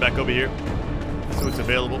I'm gonna run back over here, see what's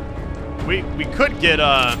available. We could get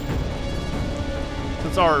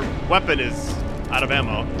since our weapon is out of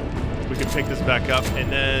ammo, we can pick this back up, and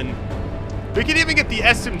then we can even get the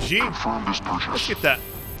SMG. Let's get that.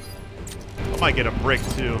 I might get a brick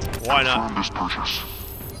too. Why not?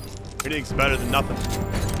 Anything's better than nothing.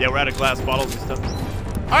 Yeah, we're out of glass bottles and stuff.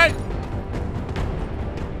 All right.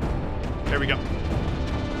 There we go.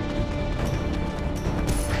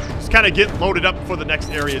 Just kind of get loaded up for the next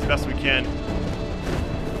area as best we can.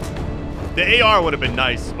 The AR would have been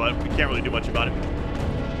nice, but we can't really do much about it.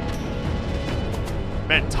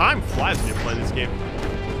 Man, time flies when you're playing this game.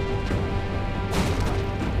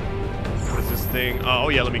 What is this thing? Oh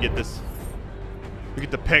yeah, let me get this. We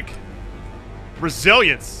get the pick.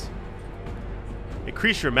 Resilience.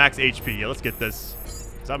 Increase your max HP. Yeah, let's get this.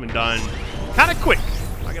 Because I've been done kind of quick.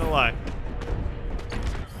 Not gonna lie.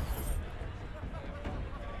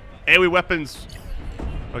 AoE weapons.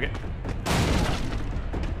 Okay.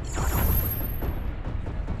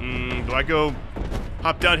 Do I go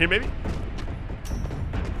hop down here maybe?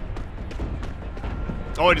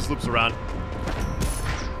 Oh, it just loops around.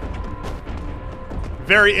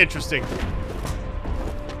 Very interesting.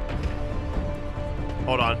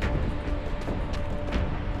 Hold on.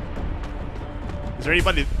 Is there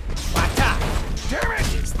anybody? Damn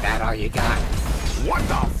it! Is that all you got? What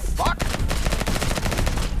the fuck?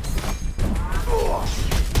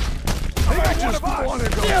 I just want to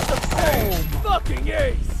go home. Fucking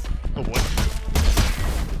ace! Oh boy.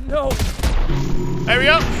 No. There we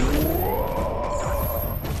go.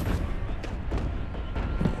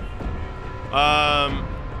 I'm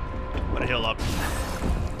gonna heal up.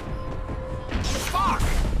 Fuck!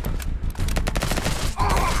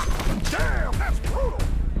 Oh, damn, that's brutal.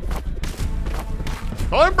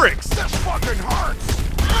 Oh, and bricks. This fucking hurts.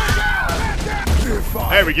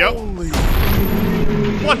 There we go.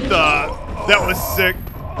 What the? That was sick.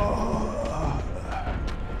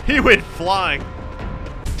 He went flying.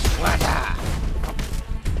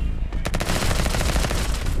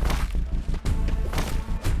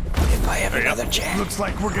 If I have another chance. Looks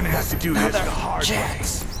like we're gonna have to do this the hard way.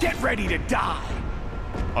 Get ready to die.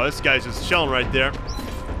 Oh, this guy's just chilling right there.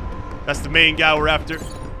 That's the main guy we're after.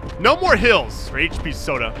 No more hills or HP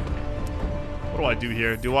soda. What do I do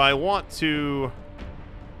here? Do I want to...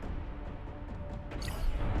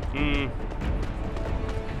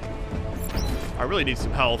 I really need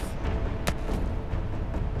some health.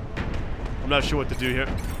 I'm not sure what to do here.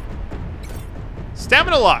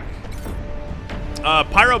 Stamina lock.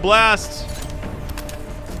 Pyroblast.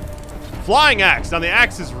 Flying axe. Now the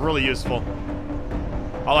axe is really useful.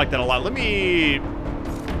 I like that a lot. Let me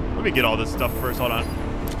get all this stuff first. Hold on.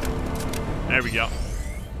 There we go.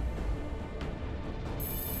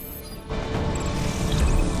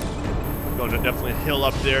 Going to definitely heal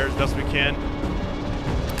up there as best we can.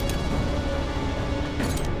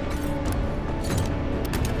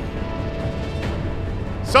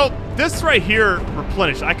 So this right here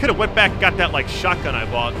replenished. I could have went back and got that like shotgun I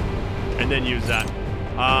bought and then use that.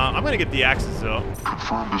 I'm gonna get the axes though.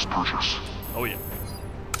 Confirm this purchase. Oh yeah.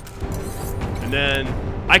 And then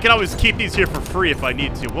I can always keep these here for free if I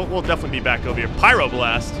need to. We'll definitely be back over here.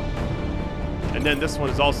 Pyroblast. And then this one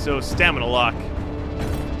is also stamina lock.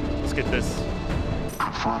 Let's get this.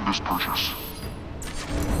 Confirm this purchase.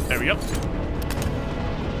 There we go.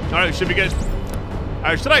 Alright, should be good.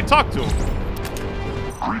 Alright, should I talk to him?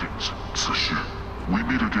 Greetings, Zixu. We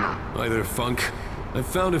meet again. Hi there, Funk. I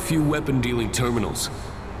found a few weapon-dealing terminals.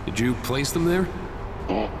 Did you place them there?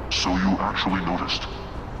 Oh, so you actually noticed.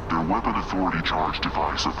 They're Weapon Authority Charge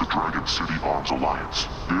device of the Dragon City Arms Alliance.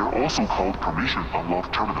 They are also called Permission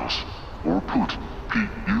Unlocked Terminals, or PUT,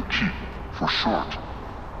 P-U-T, for short.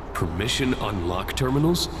 Permission Unlock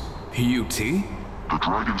Terminals? PUT? The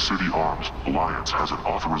Dragon City Arms Alliance has an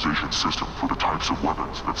authorization system for the types of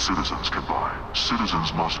weapons that citizens can buy.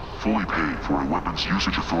 Citizens must fully pay for a weapon's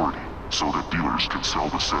usage authority so that dealers can sell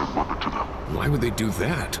the said weapon to them. Why would they do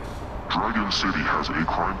that? Dragon City has a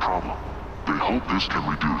crime problem. They hope this can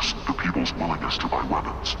reduce the people's willingness to buy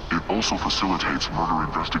weapons. It also facilitates murder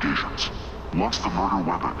investigations. Once the murder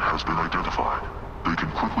weapon has been identified, they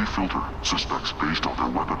can quickly filter suspects based on their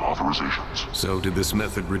weapon authorizations. So did this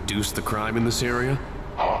method reduce the crime in this area?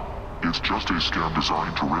 Huh. It's just a scam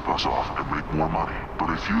designed to rip us off and make more money. But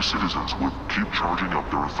a few citizens would keep charging up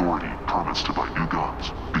their authority permits to buy new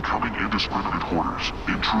guns, becoming indiscriminate hoarders.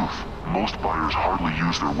 In truth, most buyers hardly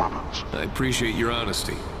use their weapons. I appreciate your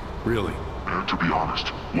honesty. Really. And to be honest,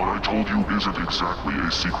 what I told you isn't exactly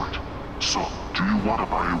a secret. So, do you want to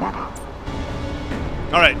buy a weapon?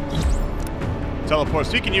 Alright. Teleport,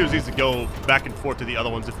 so you can use these to go back and forth to the other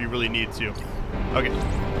ones if you really need to. Okay.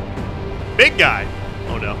 Big guy.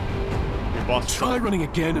 Oh no. Your boss. Try running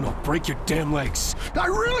again and I'll break your damn legs. I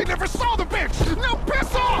really never saw the bitch! Now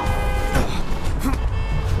piss off!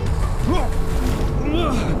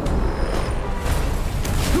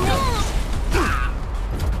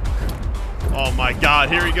 Oh my god,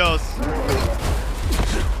 here he goes.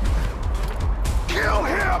 Kill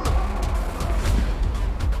him!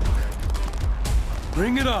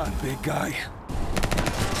 Bring it on, big guy.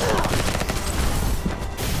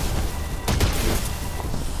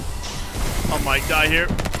 I might die here.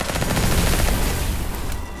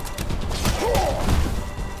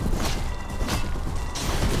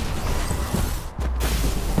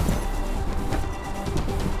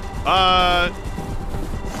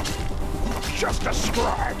 Just a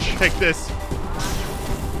scratch. Take this.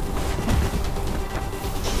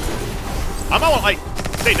 I might want to, like,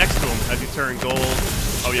 stay next to him as you turn gold.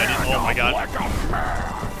 Oh, yeah. Oh, my God. Like a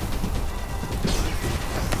man.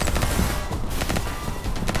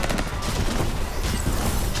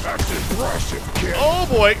 That's impressive, kid. Oh,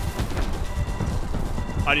 boy.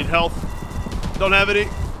 I need health. Don't have any.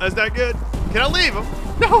 That's not good. Can I leave him?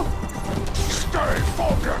 No. Stay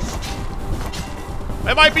focused.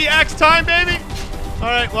 It might be axe time, baby. All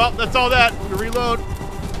right, well, that's all that. I'm gonna reload.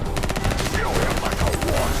 Kill him like a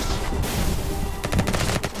wuss.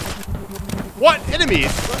 What?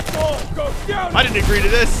 Enemies? Let's go down. I didn't agree to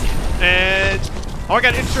this. And... oh, I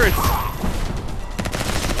got insurance.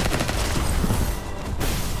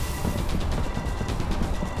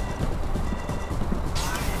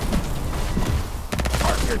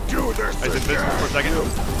 I can do this I was invincible for a second.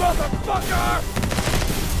 Motherfucker!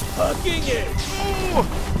 Hugging it. Ooh.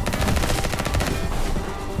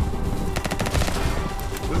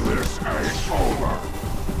 This ain't over.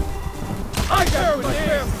 I got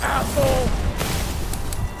him, asshole!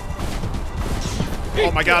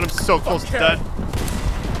 Oh my god, I'm so close to dead.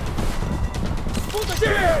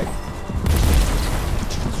 Dig!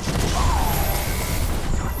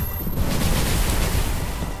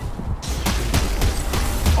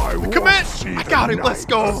 Commit! I got him, let's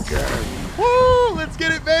go! Again. Woo! Let's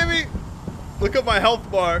get it, baby! Look at my health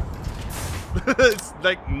bar. It's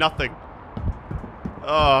like nothing.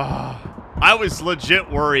 I was legit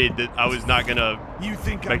worried that I was not gonna You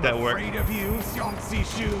think make I'm that work. afraid of you, Xiang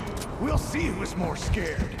Zixu? We'll see who's more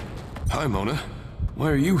scared. Hi, Mona. Why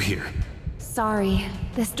are you here? Sorry,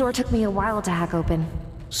 this door took me a while to hack open.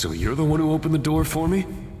 So you're the one who opened the door for me?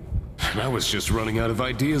 I was just running out of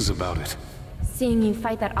ideas about it. Seeing you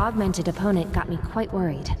fight that augmented opponent got me quite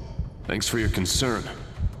worried. Thanks for your concern.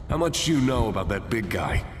 How much you know about that big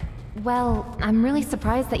guy? Well, I'm really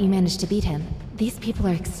surprised that you managed to beat him. These people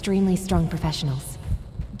are extremely strong professionals.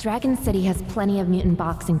 Dragon City has plenty of mutant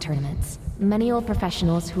boxing tournaments. Many old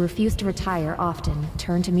professionals who refuse to retire often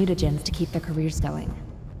turn to mutagens to keep their careers going.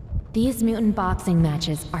 These mutant boxing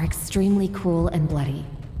matches are extremely cruel and bloody.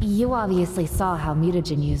 You obviously saw how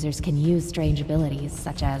mutagen users can use strange abilities,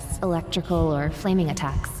 such as electrical or flaming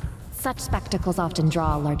attacks. Such spectacles often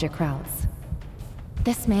draw larger crowds.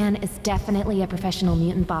 This man is definitely a professional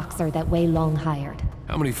mutant boxer that Wei Long hired.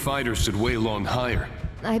 How many fighters did Wei Long hire?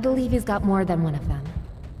 I believe he's got more than one of them.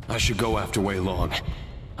 I should go after Wei Long.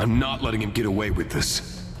 I'm not letting him get away with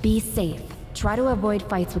this. Be safe. Try to avoid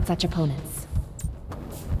fights with such opponents.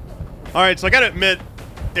 Alright, so I gotta admit,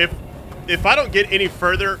 if I don't get any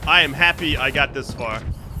further, I am happy I got this far.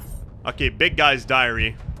 Okay, Big Guy's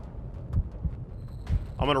Diary.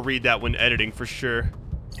 I'm gonna read that when editing for sure.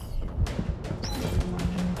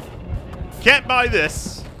 Can't buy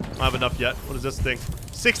this. I don't have enough yet. What is this thing?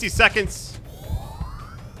 60 seconds.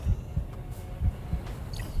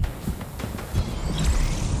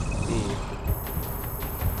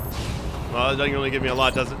 Well, it doesn't really give me a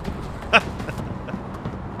lot, does it?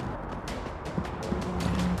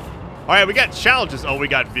 Alright, we got challenges. Oh, we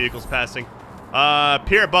got vehicles passing.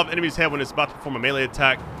 Appear above enemy's head when it's about to perform a melee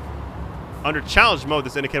attack. Under challenge mode,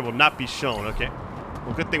 this indicator will not be shown. Okay.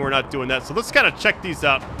 Well, good thing we're not doing that. So let's kind of check these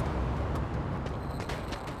out.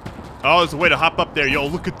 Oh, there's a way to hop up there. Yo,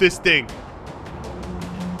 look at this thing.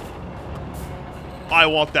 I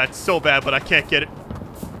want that so bad, but I can't get it.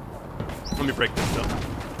 Let me break this up.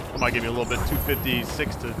 That might give me a little bit.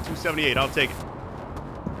 256 to 278. I'll take it.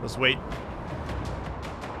 Let's wait. All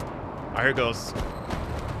right, here it goes.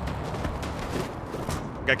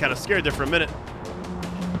 Got kind of scared there for a minute.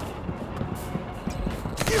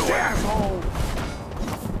 You asshole!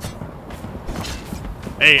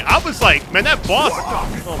 Hey, I was like, man, that boss.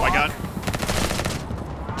 Oh my god.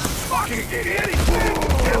 Fucking idiot!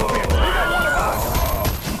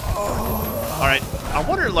 All right. I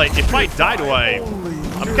wonder, like, if I die, do I?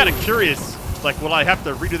 I'm kind of curious. Like, will I have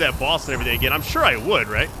to redo that boss and everything again? I'm sure I would,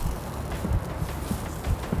 right?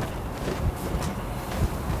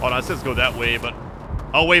 Oh no, it says go that way, but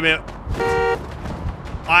oh wait a minute.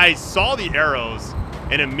 I saw the arrows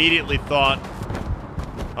and immediately thought,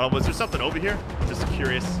 oh, was there something over here? Just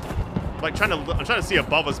curious. Like I'm trying to see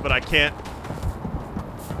above us, but I can't.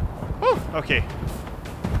 Whew, okay.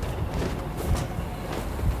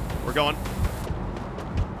 We're going.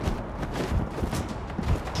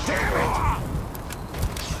 Damn it!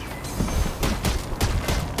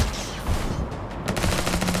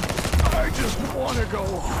 I just want to go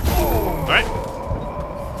home. All right.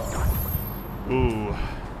 Ooh.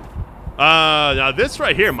 Now this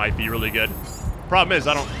right here might be really good. Problem is,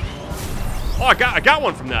 I don't. Oh, I got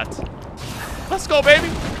one from that. Let's go, baby.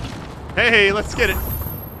 Hey, let's get it.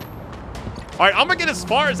 All right, I'm gonna get as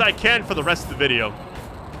far as I can for the rest of the video.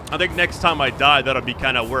 I think next time I die, that'll be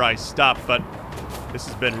kind of where I stop. But this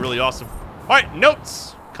has been really awesome. All right,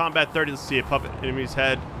 notes. Combat 30. Let's see a puppet enemy's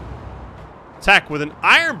head. Attack with an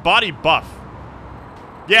iron body buff.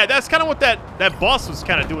 Yeah, that's kind of what that boss was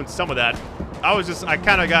kind of doing. Some of that. I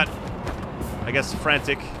kind of got, I guess,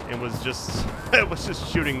 frantic and was just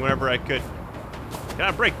shooting whenever I could. Can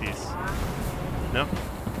I break these? No.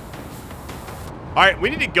 All right, we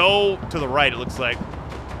need to go to the right. It looks like.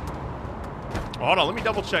 Oh, hold on, let me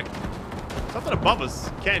double check. Something above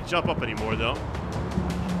us. Can't jump up anymore though.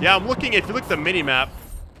 Yeah, I'm looking. If you look at the mini map.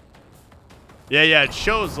 Yeah, it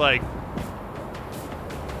shows like.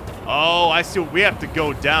 Oh, I see. We have to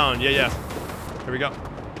go down. Yeah. Here we go.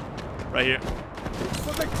 Right here.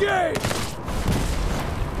 For the game!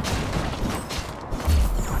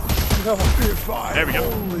 No, if I there we go.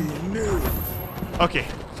 only knew. Okay,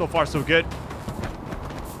 so far so good.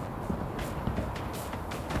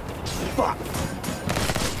 Fuck.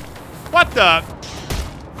 What the?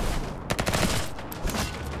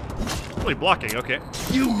 Really blocking, okay.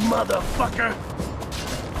 You motherfucker.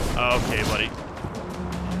 Okay, buddy.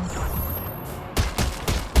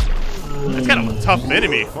 It's kind of a tough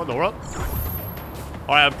enemy. What in the world?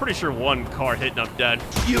 Alright, I'm pretty sure one car hit and I'm dead.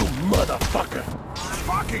 You motherfucker.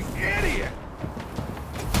 Fucking idiot.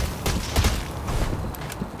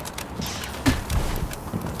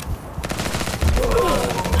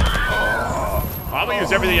 I'm gonna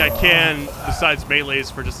use everything I can besides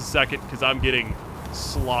melees for just a second because I'm getting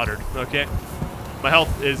slaughtered, okay? My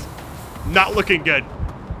health is not looking good.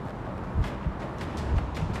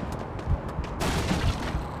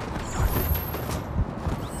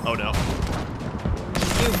 Oh no.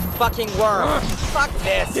 You fucking worm. Fuck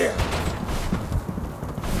this.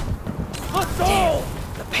 Let's go!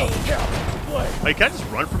 The pain. Wait, can I just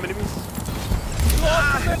run from enemies?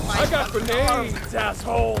 I got grenades,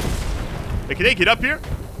 asshole! Hey, can they get up here?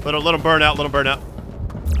 Let them burn out, let them burn out.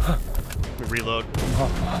 Let me reload.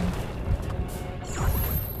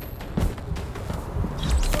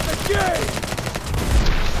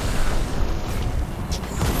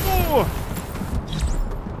 Oh.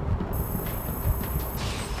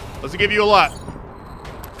 Doesn't give you a lot.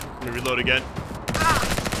 Let me reload again.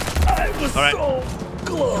 I was all right. so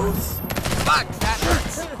close. Fuck, that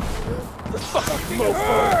hurts. The fucking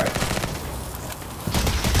hurt.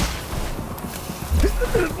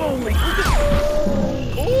 If only.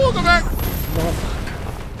 Oh, go back.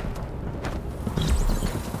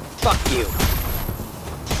 Fuck you.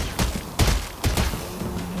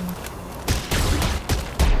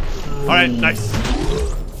 All right, nice.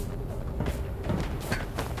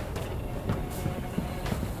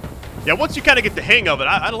 Yeah, once you kind of get the hang of it,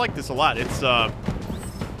 I like this a lot. It's I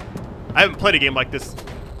haven't played a game like this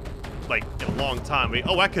like in a long time.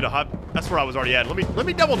 Oh, I could have. That's where I was already at. Let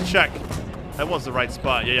me double check. That was the right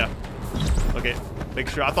spot. Yeah. Okay, make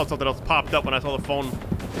sure. I thought something else popped up when I saw the phone.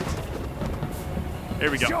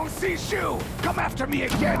 There we go. Xiang Zixu, come after me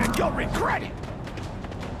again and you'll regret it.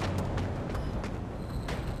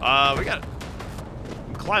 We got to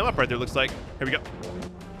climb up right there. Looks like. Here we go.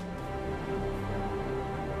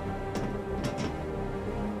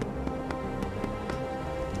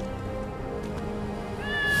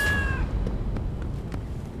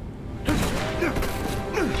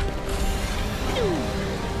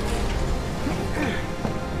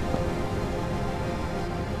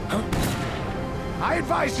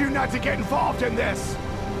 advise you not to get involved in this,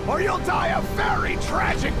 or you'll die a very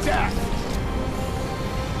tragic death!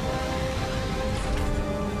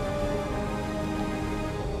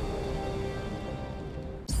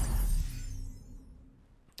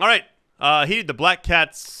 Alright, heeded the Black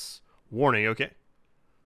Cat's warning, okay.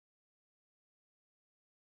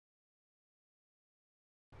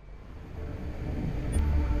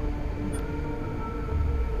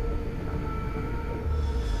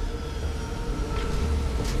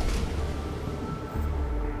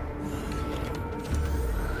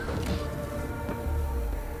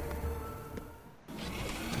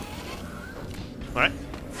 Alright.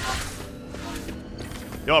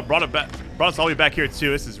 Yo, I brought us all the way back here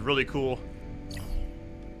too. This is really cool.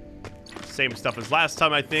 Same stuff as last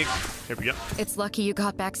time, I think. Here we go. It's lucky you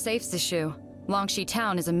got back safe, Zixu. Longxi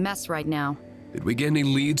Town is a mess right now. Did we get any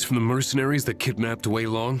leads from the mercenaries that kidnapped Wei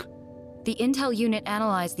Long? The intel unit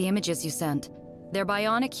analyzed the images you sent. They're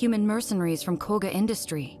bionic human mercenaries from Koga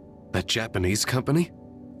Industry. That Japanese company?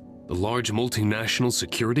 The large multinational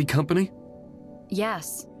security company?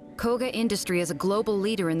 Yes. Koga Industry is a global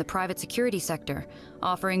leader in the private security sector,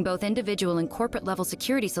 offering both individual and corporate-level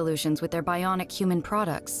security solutions with their bionic human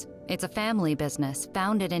products. It's a family business,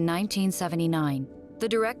 founded in 1979. The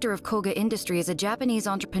director of Koga Industry is a Japanese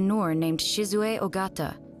entrepreneur named Shizue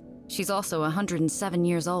Ogata. She's also 107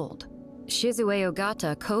 years old. Shizue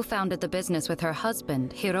Ogata co-founded the business with her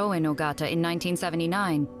husband, Hiroin Ogata, in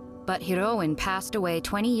 1979, but Hiroin passed away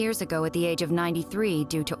 20 years ago at the age of 93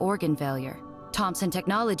 due to organ failure. Thompson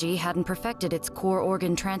Technology hadn't perfected its core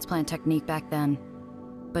organ transplant technique back then.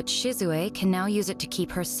 But Shizue can now use it to keep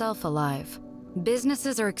herself alive.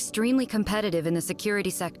 Businesses are extremely competitive in the security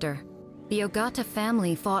sector. The Ogata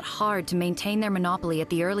family fought hard to maintain their monopoly at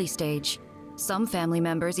the early stage. Some family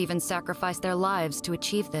members even sacrificed their lives to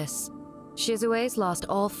achieve this. Shizue's lost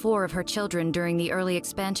all 4 of her children during the early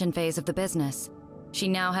expansion phase of the business. She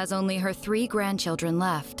now has only her 3 grandchildren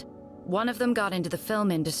left. One of them got into the film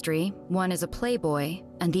industry, one is a playboy,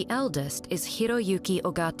 and the eldest is Hiroyuki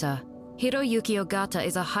Ogata. Hiroyuki Ogata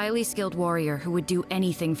is a highly skilled warrior who would do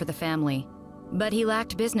anything for the family. But he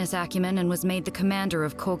lacked business acumen and was made the commander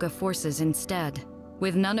of Koga forces instead.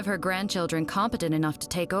 With none of her grandchildren competent enough to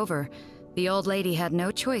take over, the old lady had no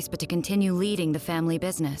choice but to continue leading the family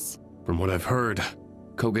business. From what I've heard,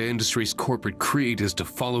 Koga Industries' corporate creed is to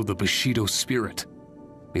follow the Bushido spirit,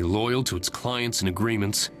 be loyal to its clients and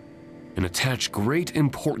agreements, and attach great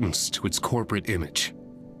importance to its corporate image.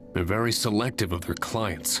 They're very selective of their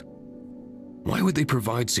clients. Why would they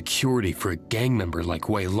provide security for a gang member like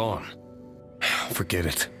Wei Long? Forget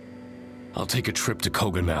it. I'll take a trip to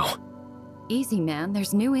Koga now. Easy, man.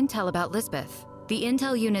 There's new intel about Lisbeth. The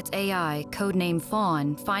intel unit's AI, codename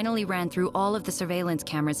Fawn, finally ran through all of the surveillance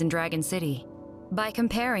cameras in Dragon City. By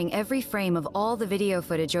comparing every frame of all the video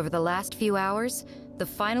footage over the last few hours, the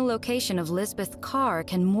final location of Lisbeth's car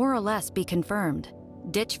can more or less be confirmed.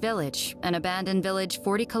 Ditch Village, an abandoned village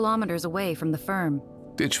 40 kilometers away from the firm.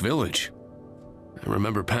 Ditch Village? I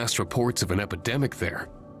remember past reports of an epidemic there,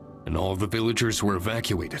 and all of the villagers were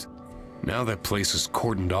evacuated. Now that place is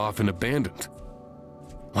cordoned off and abandoned.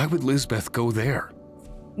 Why would Lisbeth go there?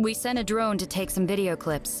 We sent a drone to take some video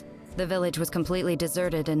clips. The village was completely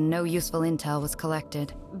deserted and no useful intel was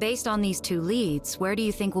collected. Based on these 2 leads, where do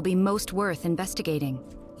you think will be most worth investigating?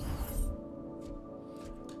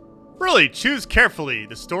 Really, choose carefully.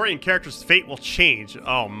 The story and character's fate will change.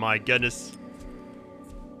 Oh my goodness.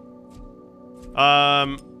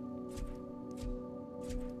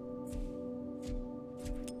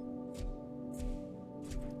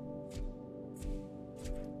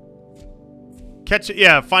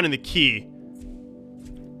 Finding the key.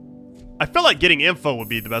 I feel like getting info would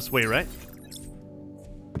be the best way, right?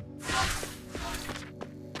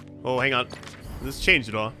 Oh, hang on. This changed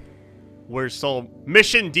it all. Where's Soul?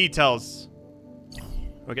 Mission details.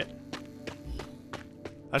 Okay.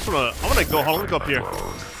 I wanna go home. Go up here.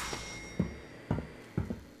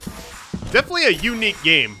 Definitely a unique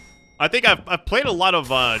game. I think I've played a lot of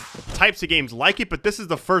types of games like it, but this is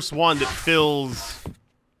the first one that feels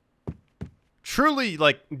truly,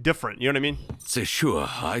 like, different. You know what I mean? Zixu,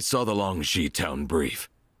 I saw the Longxi Town brief.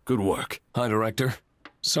 Good work. Hi, Director.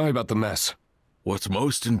 Sorry about the mess. What's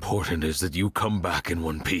most important is that you come back in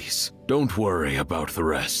one piece. Don't worry about the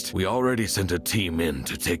rest. We already sent a team in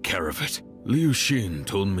to take care of it. Liu Xin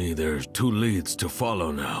told me there's 2 leads to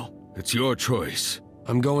follow now. It's your choice.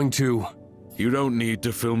 I'm going to... You don't need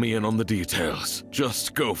to fill me in on the details.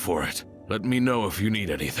 Just go for it. Let me know if you need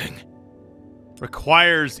anything.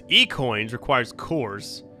 Requires E-coins, requires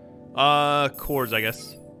cores. Cores, I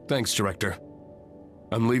guess. Thanks, Director.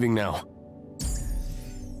 I'm leaving now.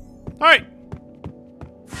 Alright.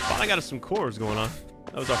 Finally got us some cores going on.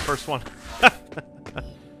 That was our first one.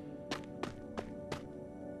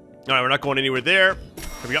 Alright, we're not going anywhere there.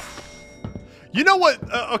 Here we go. You know what?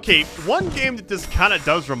 Okay, one game that this kind of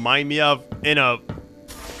does remind me of in a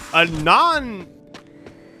non...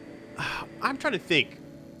 I'm trying to think.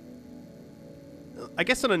 I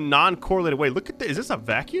guess in a non-correlated way. Look at this. Is this a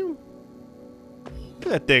vacuum? Look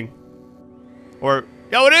at that thing. Or...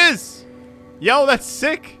 Yo, it is! Yo, that's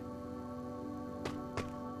sick!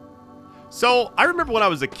 So, I remember when I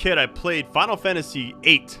was a kid, I played Final Fantasy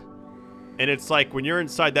VIII. And it's like when you're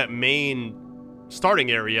inside that main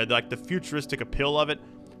starting area, like the futuristic appeal of it.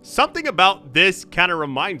 Something about this kind of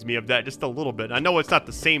reminds me of that just a little bit. I know it's not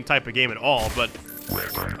the same type of game at all, but it's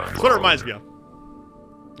what it reminds me of.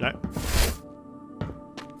 Alright.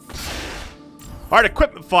 Alright,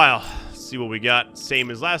 equipment file. Let's see what we got. Same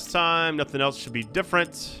as last time. Nothing else should be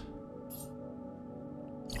different.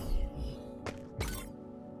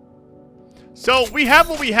 So, we have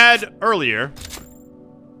what we had earlier.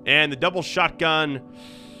 And the double shotgun.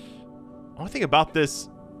 Only thing about this.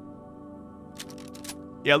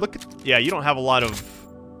 Yeah, look at. Yeah, you don't have a lot of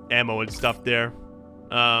ammo and stuff there.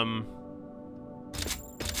 I'm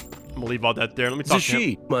gonna leave all that there. Let me talk to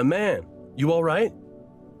him. My man, you all right?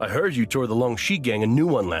 I heard you tore the Longxi gang a new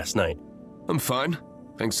one last night. I'm fine,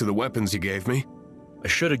 thanks to the weapons you gave me. I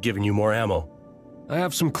should have given you more ammo. I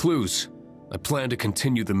have some clues. I plan to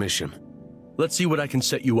continue the mission. Let's see what I can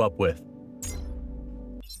set you up with.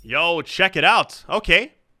 Yo, check it out.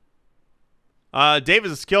 Okay. Dave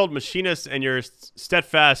is a skilled machinist and your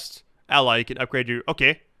steadfast ally. You can upgrade your...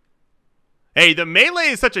 Okay. Hey, the melee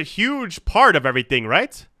is such a huge part of everything,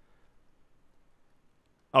 right?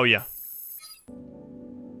 Oh, yeah.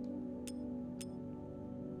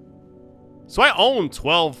 So I own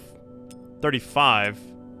 1235.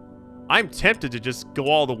 I'm tempted to just go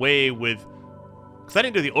all the way with... Because I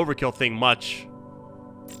didn't do the overkill thing much.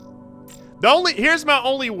 Here's my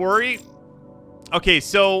only worry. Okay,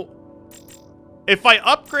 so... If I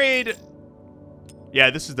upgrade... Yeah,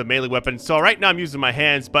 this is the melee weapon. So right now I'm using my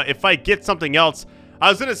hands, but if I get something else... I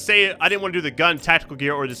was going to say I didn't want to do the gun, tactical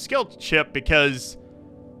gear, or the skill chip, because...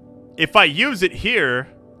 If I use it here...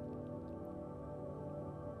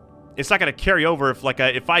 It's not going to carry over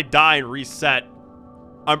if I die and reset.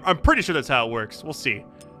 I'm pretty sure that's how it works. We'll see.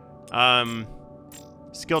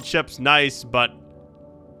 Skill chip's nice, but...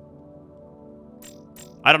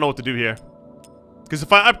 I don't know what to do here. Because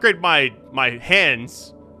if I upgrade my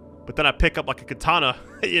hands, but then I pick up like a katana,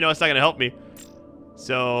 you know, it's not going to help me.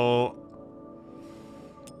 So...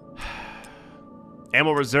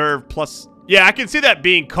 Ammo reserve plus... Yeah, I can see that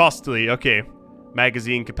being costly. Okay.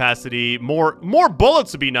 Magazine capacity. More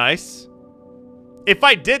bullets would be nice. If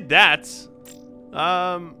I did that...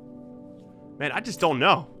 Man, I just don't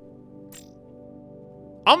know.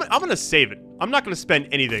 I'm going to save it. I'm not going to spend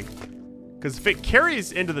anything. Because if it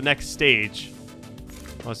carries into the next stage...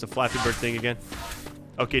 Oh, it's the Flappy Bird thing again.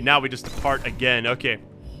 Okay, now we just depart again. Okay.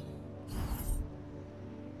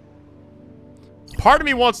 Part of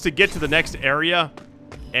me wants to get to the next area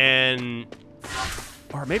and...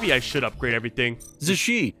 Or maybe I should upgrade everything.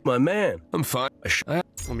 Zixu, my man. I'm fine. Let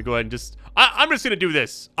me go ahead and just... I'm just going to do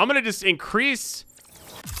this. I'm going to just increase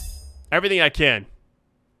everything I can.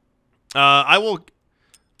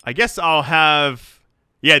 I guess I'll have...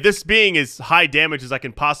 Yeah, this being as high damage as I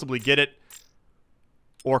can possibly get it.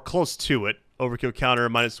 Or close to it. Overkill counter,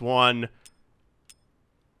 -1. I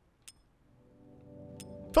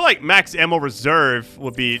feel like max ammo reserve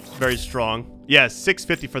would be very strong. Yeah,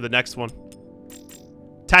 650 for the next one.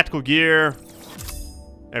 Tactical gear.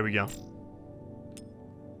 There we go.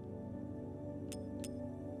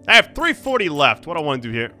 I have 340 left. What do I want to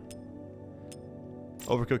do here?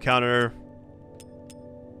 Overkill counter.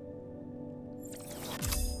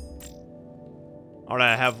 Alright,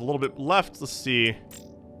 I have a little bit left. Let's see.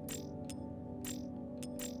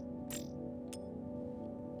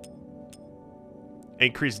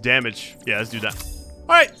 Increased damage. Yeah, let's do that.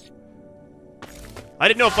 Alright. I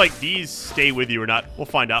didn't know if, like, these stay with you or not. We'll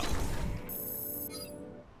find out.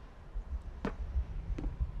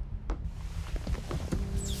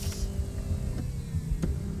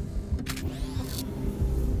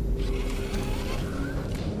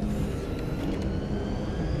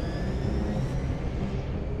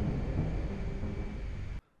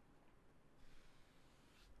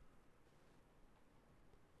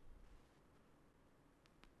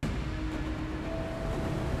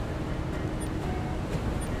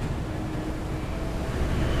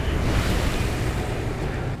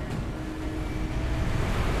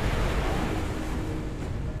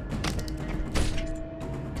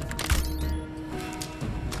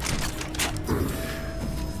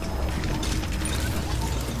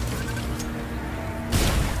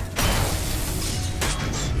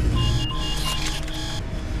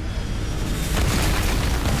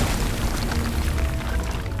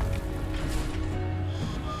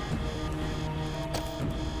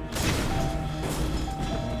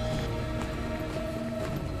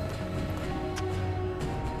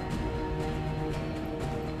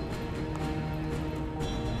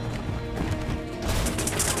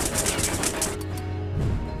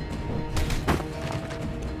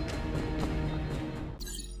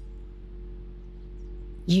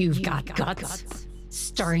 You've got guts.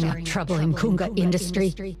 Stirring up trouble in Kunga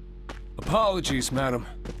industry. Apologies, madam.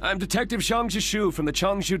 I'm Detective Xiang Zixu from the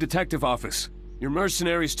Changshu Detective Office. Your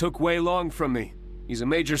mercenaries took Wei Long from me. He's a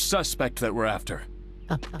major suspect that we're after.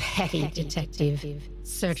 A petty detective.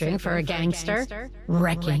 Searching for a gangster?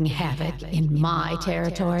 Wrecking havoc in my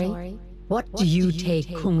territory? What do you take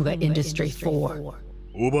Kunga industry for?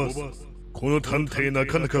 おばあさん、この探偵な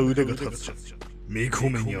かなか腕が立つじゃん。見込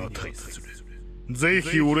みに値する。ぜ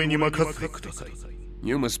ひ俺に任せてください。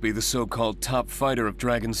You must be the so-called top fighter of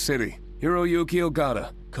Dragon City, Hiroyuki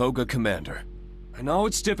Ogata, Koga commander. I know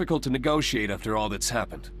it's difficult to negotiate after all that's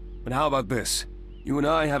happened, but how about this? You and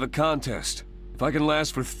I have a contest. If I can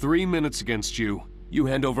last for 3 minutes against you, you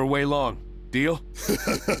hand over Wei Long. Deal?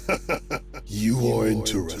 You are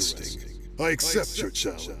interesting. I accept your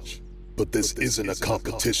challenge. But this isn't a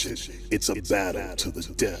competition, it's a battle to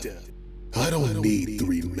the death. I don't need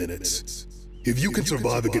 3 minutes. If you can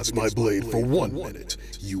survive against my blade for 1 minute,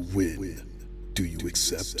 you win. Do you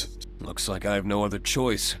accept? Looks like I have no other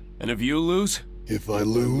choice. And if you lose? If I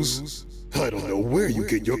lose? I don't know where you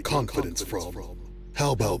get your confidence from.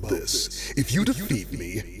 How about this? If you defeat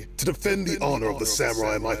me, to defend the honor of the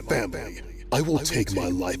samurai and my family, I will take my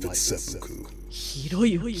life in seppuku.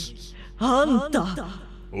 Hiroyuki, Anta.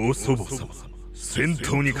 お祖母様、戦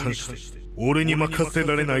闘に関して俺に任せ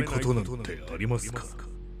られないことなんてありますか?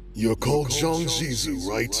 You're called Xiang Zixu,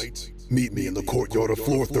 right? Meet me in the courtyard of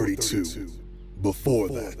floor 32. Before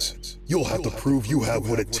that, you'll have to prove you have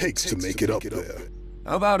what it takes to make it up there.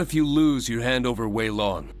 How about if you lose, you hand over Wei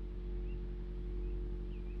Long?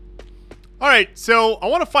 Alright, so I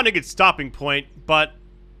want to find a good stopping point, but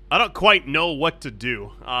I don't quite know what to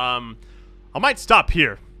do. I might stop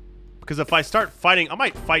here. Because if I start fighting, I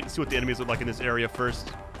might fight and see what the enemies look like in this area first.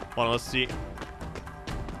 Hold on, let's see.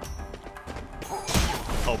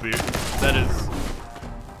 Oh, dude. That is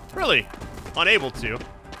really unable to.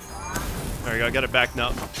 There we go, I got it back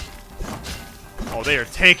now. Oh, they are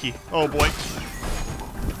tanky. Oh, boy.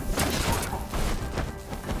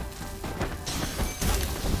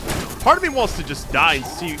 Part of me wants to just die and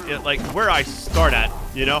see it, like, where I start at,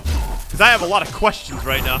 you know? Because I have a lot of questions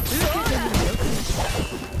right now.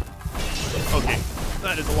 Okay,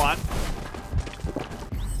 that is a lot.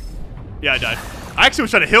 Yeah, I died. I actually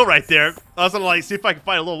was trying to heal right there. I was gonna like see if I can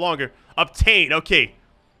fight a little longer. Obtain. Okay,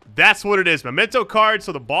 that's what it is. Memento card.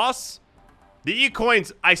 So the boss, the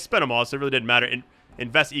E-coins, I spent them all, so it really didn't matter.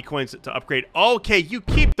 Invest E-coins to upgrade. Okay, you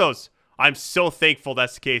keep those. I'm so thankful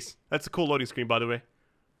that's the case. That's a cool loading screen, by the way.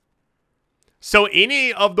 So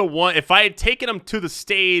any of the one, if I had taken them to the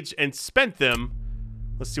stage and spent them,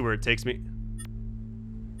 let's see where it takes me.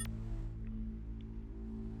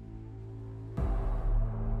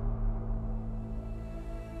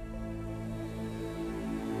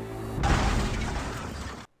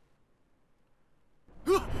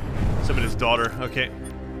 Summon his daughter. Okay.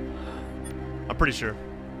 I'm pretty sure.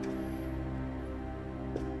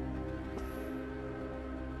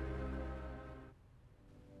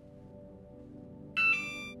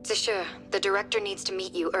 Zixu, the director needs to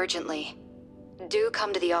meet you urgently. Do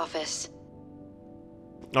come to the office.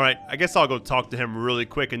 Alright, I guess I'll go talk to him really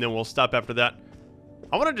quick and then we'll stop after that.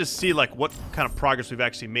 I want to just see like what kind of progress we've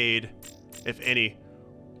actually made, if any.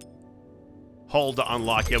 Hold to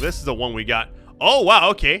unlock. Yeah, this is the one we got. Oh, wow,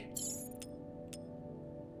 okay.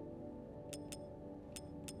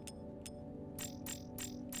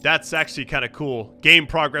 That's actually kind of cool. Game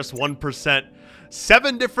progress 1%.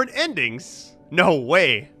 7 different endings. No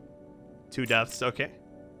way. 2 deaths. Okay.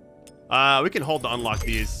 We can hold to unlock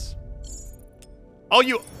these. Oh,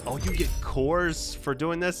 you get cores for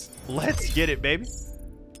doing this? Let's get it, baby.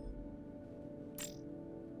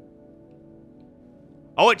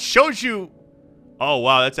 Oh, it shows you. Oh,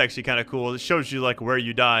 wow, that's actually kind of cool. It shows you like where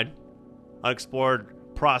you died.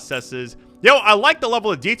 Unexplored processes. Yo, I like the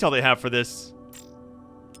level of detail they have for this.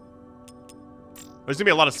 There's gonna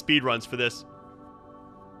be a lot of speed runs for this.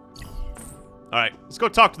 Alright, let's go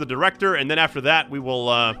talk to the director, and then after that, we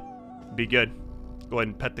will be good. Go ahead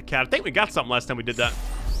and pet the cat. I think we got something last time we did that.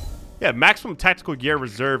 Yeah, maximum tactical gear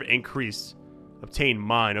reserve increase. Obtain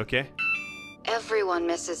mine, okay. Everyone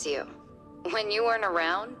misses you. When you weren't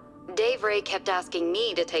around, Dave Ray kept asking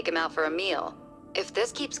me to take him out for a meal. If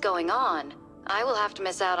this keeps going on, I will have to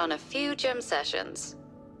miss out on a few gym sessions.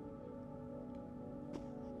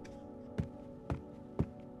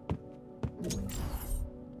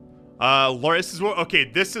 Laura, this is where, okay,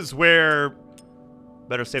 this is where,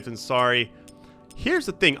 better safe than sorry. Here's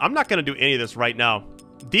the thing, I'm not gonna do any of this right now.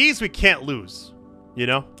 These we can't lose, you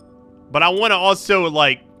know? But I wanna also,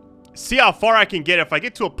 like, see how far I can get. If I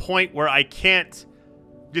get to a point where I can't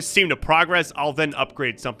just seem to progress, I'll then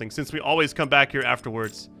upgrade something, since we always come back here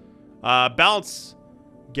afterwards. Balance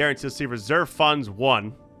guarantee. Let's see, reserve funds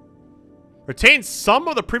 1. Retain some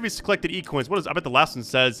of the previously collected E-coins. What is, I bet the last one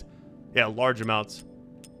says, yeah, large amounts.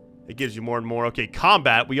 It gives you more and more. Okay,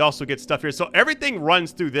 combat. We also get stuff here. So everything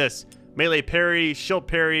runs through this. Melee parry, shield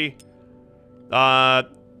parry. When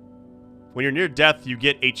you're near death, you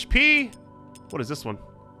get HP. What is this one?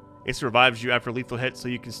 It revives you after lethal hit so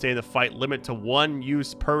you can stay in the fight. Limit to 1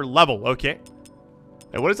 use per level. Okay.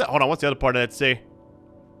 Hey, what is that? Hold on. What's the other part of that say?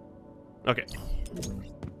 Okay.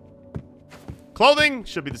 Clothing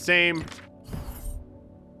should be the same.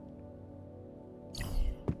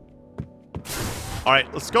 All right,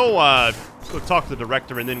 let's go talk to the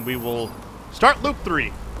director, and then we will start loop 3.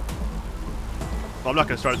 Well, I'm not going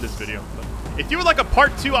to start this video. But if you would like a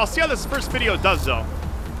part 2, I'll see how this first video does, though.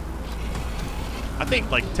 I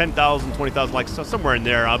think like 10,000, 20,000 likes, so somewhere in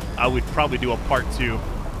there, I would probably do a part 2.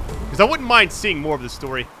 Because I wouldn't mind seeing more of the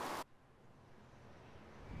story.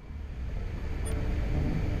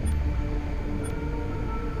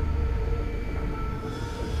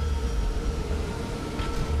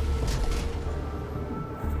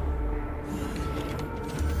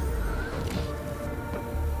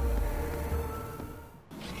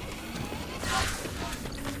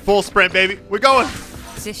 Full sprint, baby. We're going.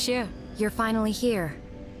 Zixu, you're finally here.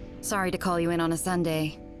 Sorry to call you in on a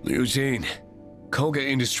Sunday. Eugene, Koga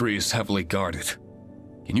Industry is heavily guarded.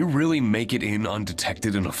 Can you really make it in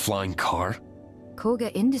undetected in a flying car?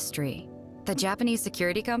 Koga Industry? The Japanese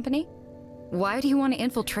security company? Why do you want to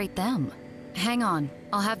infiltrate them? Hang on,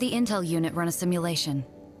 I'll have the intel unit run a simulation.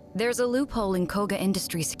 There's a loophole in Koga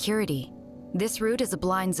Industry security. This route is a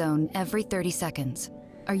blind zone every 30 seconds.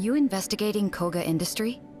 Are you investigating Koga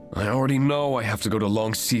Industry? I already know I have to go to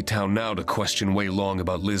Longxi Town now to question Wei Long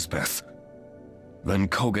about Lisbeth. Then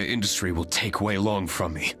Koga Industry will take Wei Long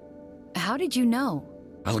from me. How did you know?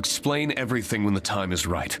 I'll explain everything when the time is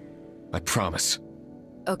right. I promise.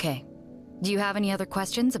 Okay. Do you have any other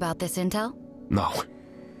questions about this intel? No.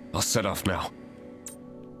 I'll set off now.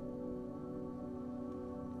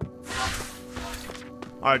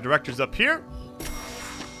 Alright, director's up here.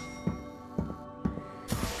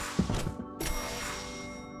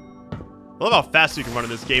 I love how fast you can run in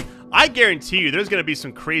this game. I guarantee you there's going to be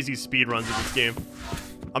some crazy speed runs in this game.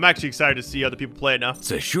 I'm actually excited to see other people play it now.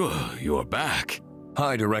 Zixu, you're back.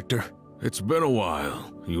 Hi, Director. It's been a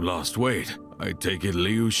while. You lost weight. I take it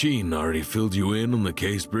Liu Xin already filled you in on the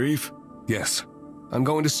case brief? Yes. I'm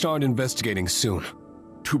going to start investigating soon.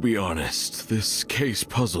 To be honest, this case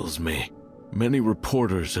puzzles me. Many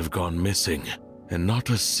reporters have gone missing, and not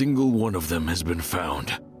a single one of them has been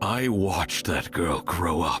found. I watched that girl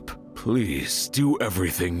grow up. Please do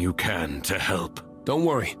everything you can to help. Don't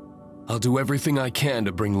worry. I'll do everything I can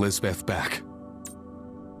to bring Lisbeth back.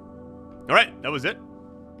 Alright, that was it.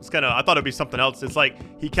 It's kind of, I thought it'd be something else. It's like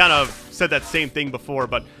he kind of said that same thing before,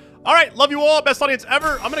 but alright, love you all. Best audience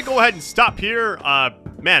ever. I'm going to go ahead and stop here.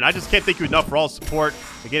 Man, I just can't thank you enough for all the support.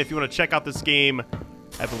 Again, if you want to check out this game,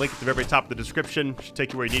 I have a link at the very top of the description. Should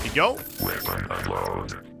take you where you need to go. We're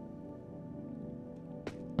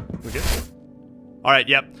good. Alright,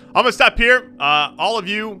 yep. I'm going to stop here. All of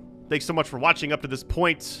you, thanks so much for watching up to this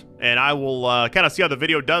point, and I will kind of see how the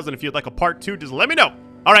video does, and if you'd like a part 2, just let me know.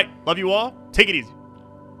 Alright, love you all. Take it easy.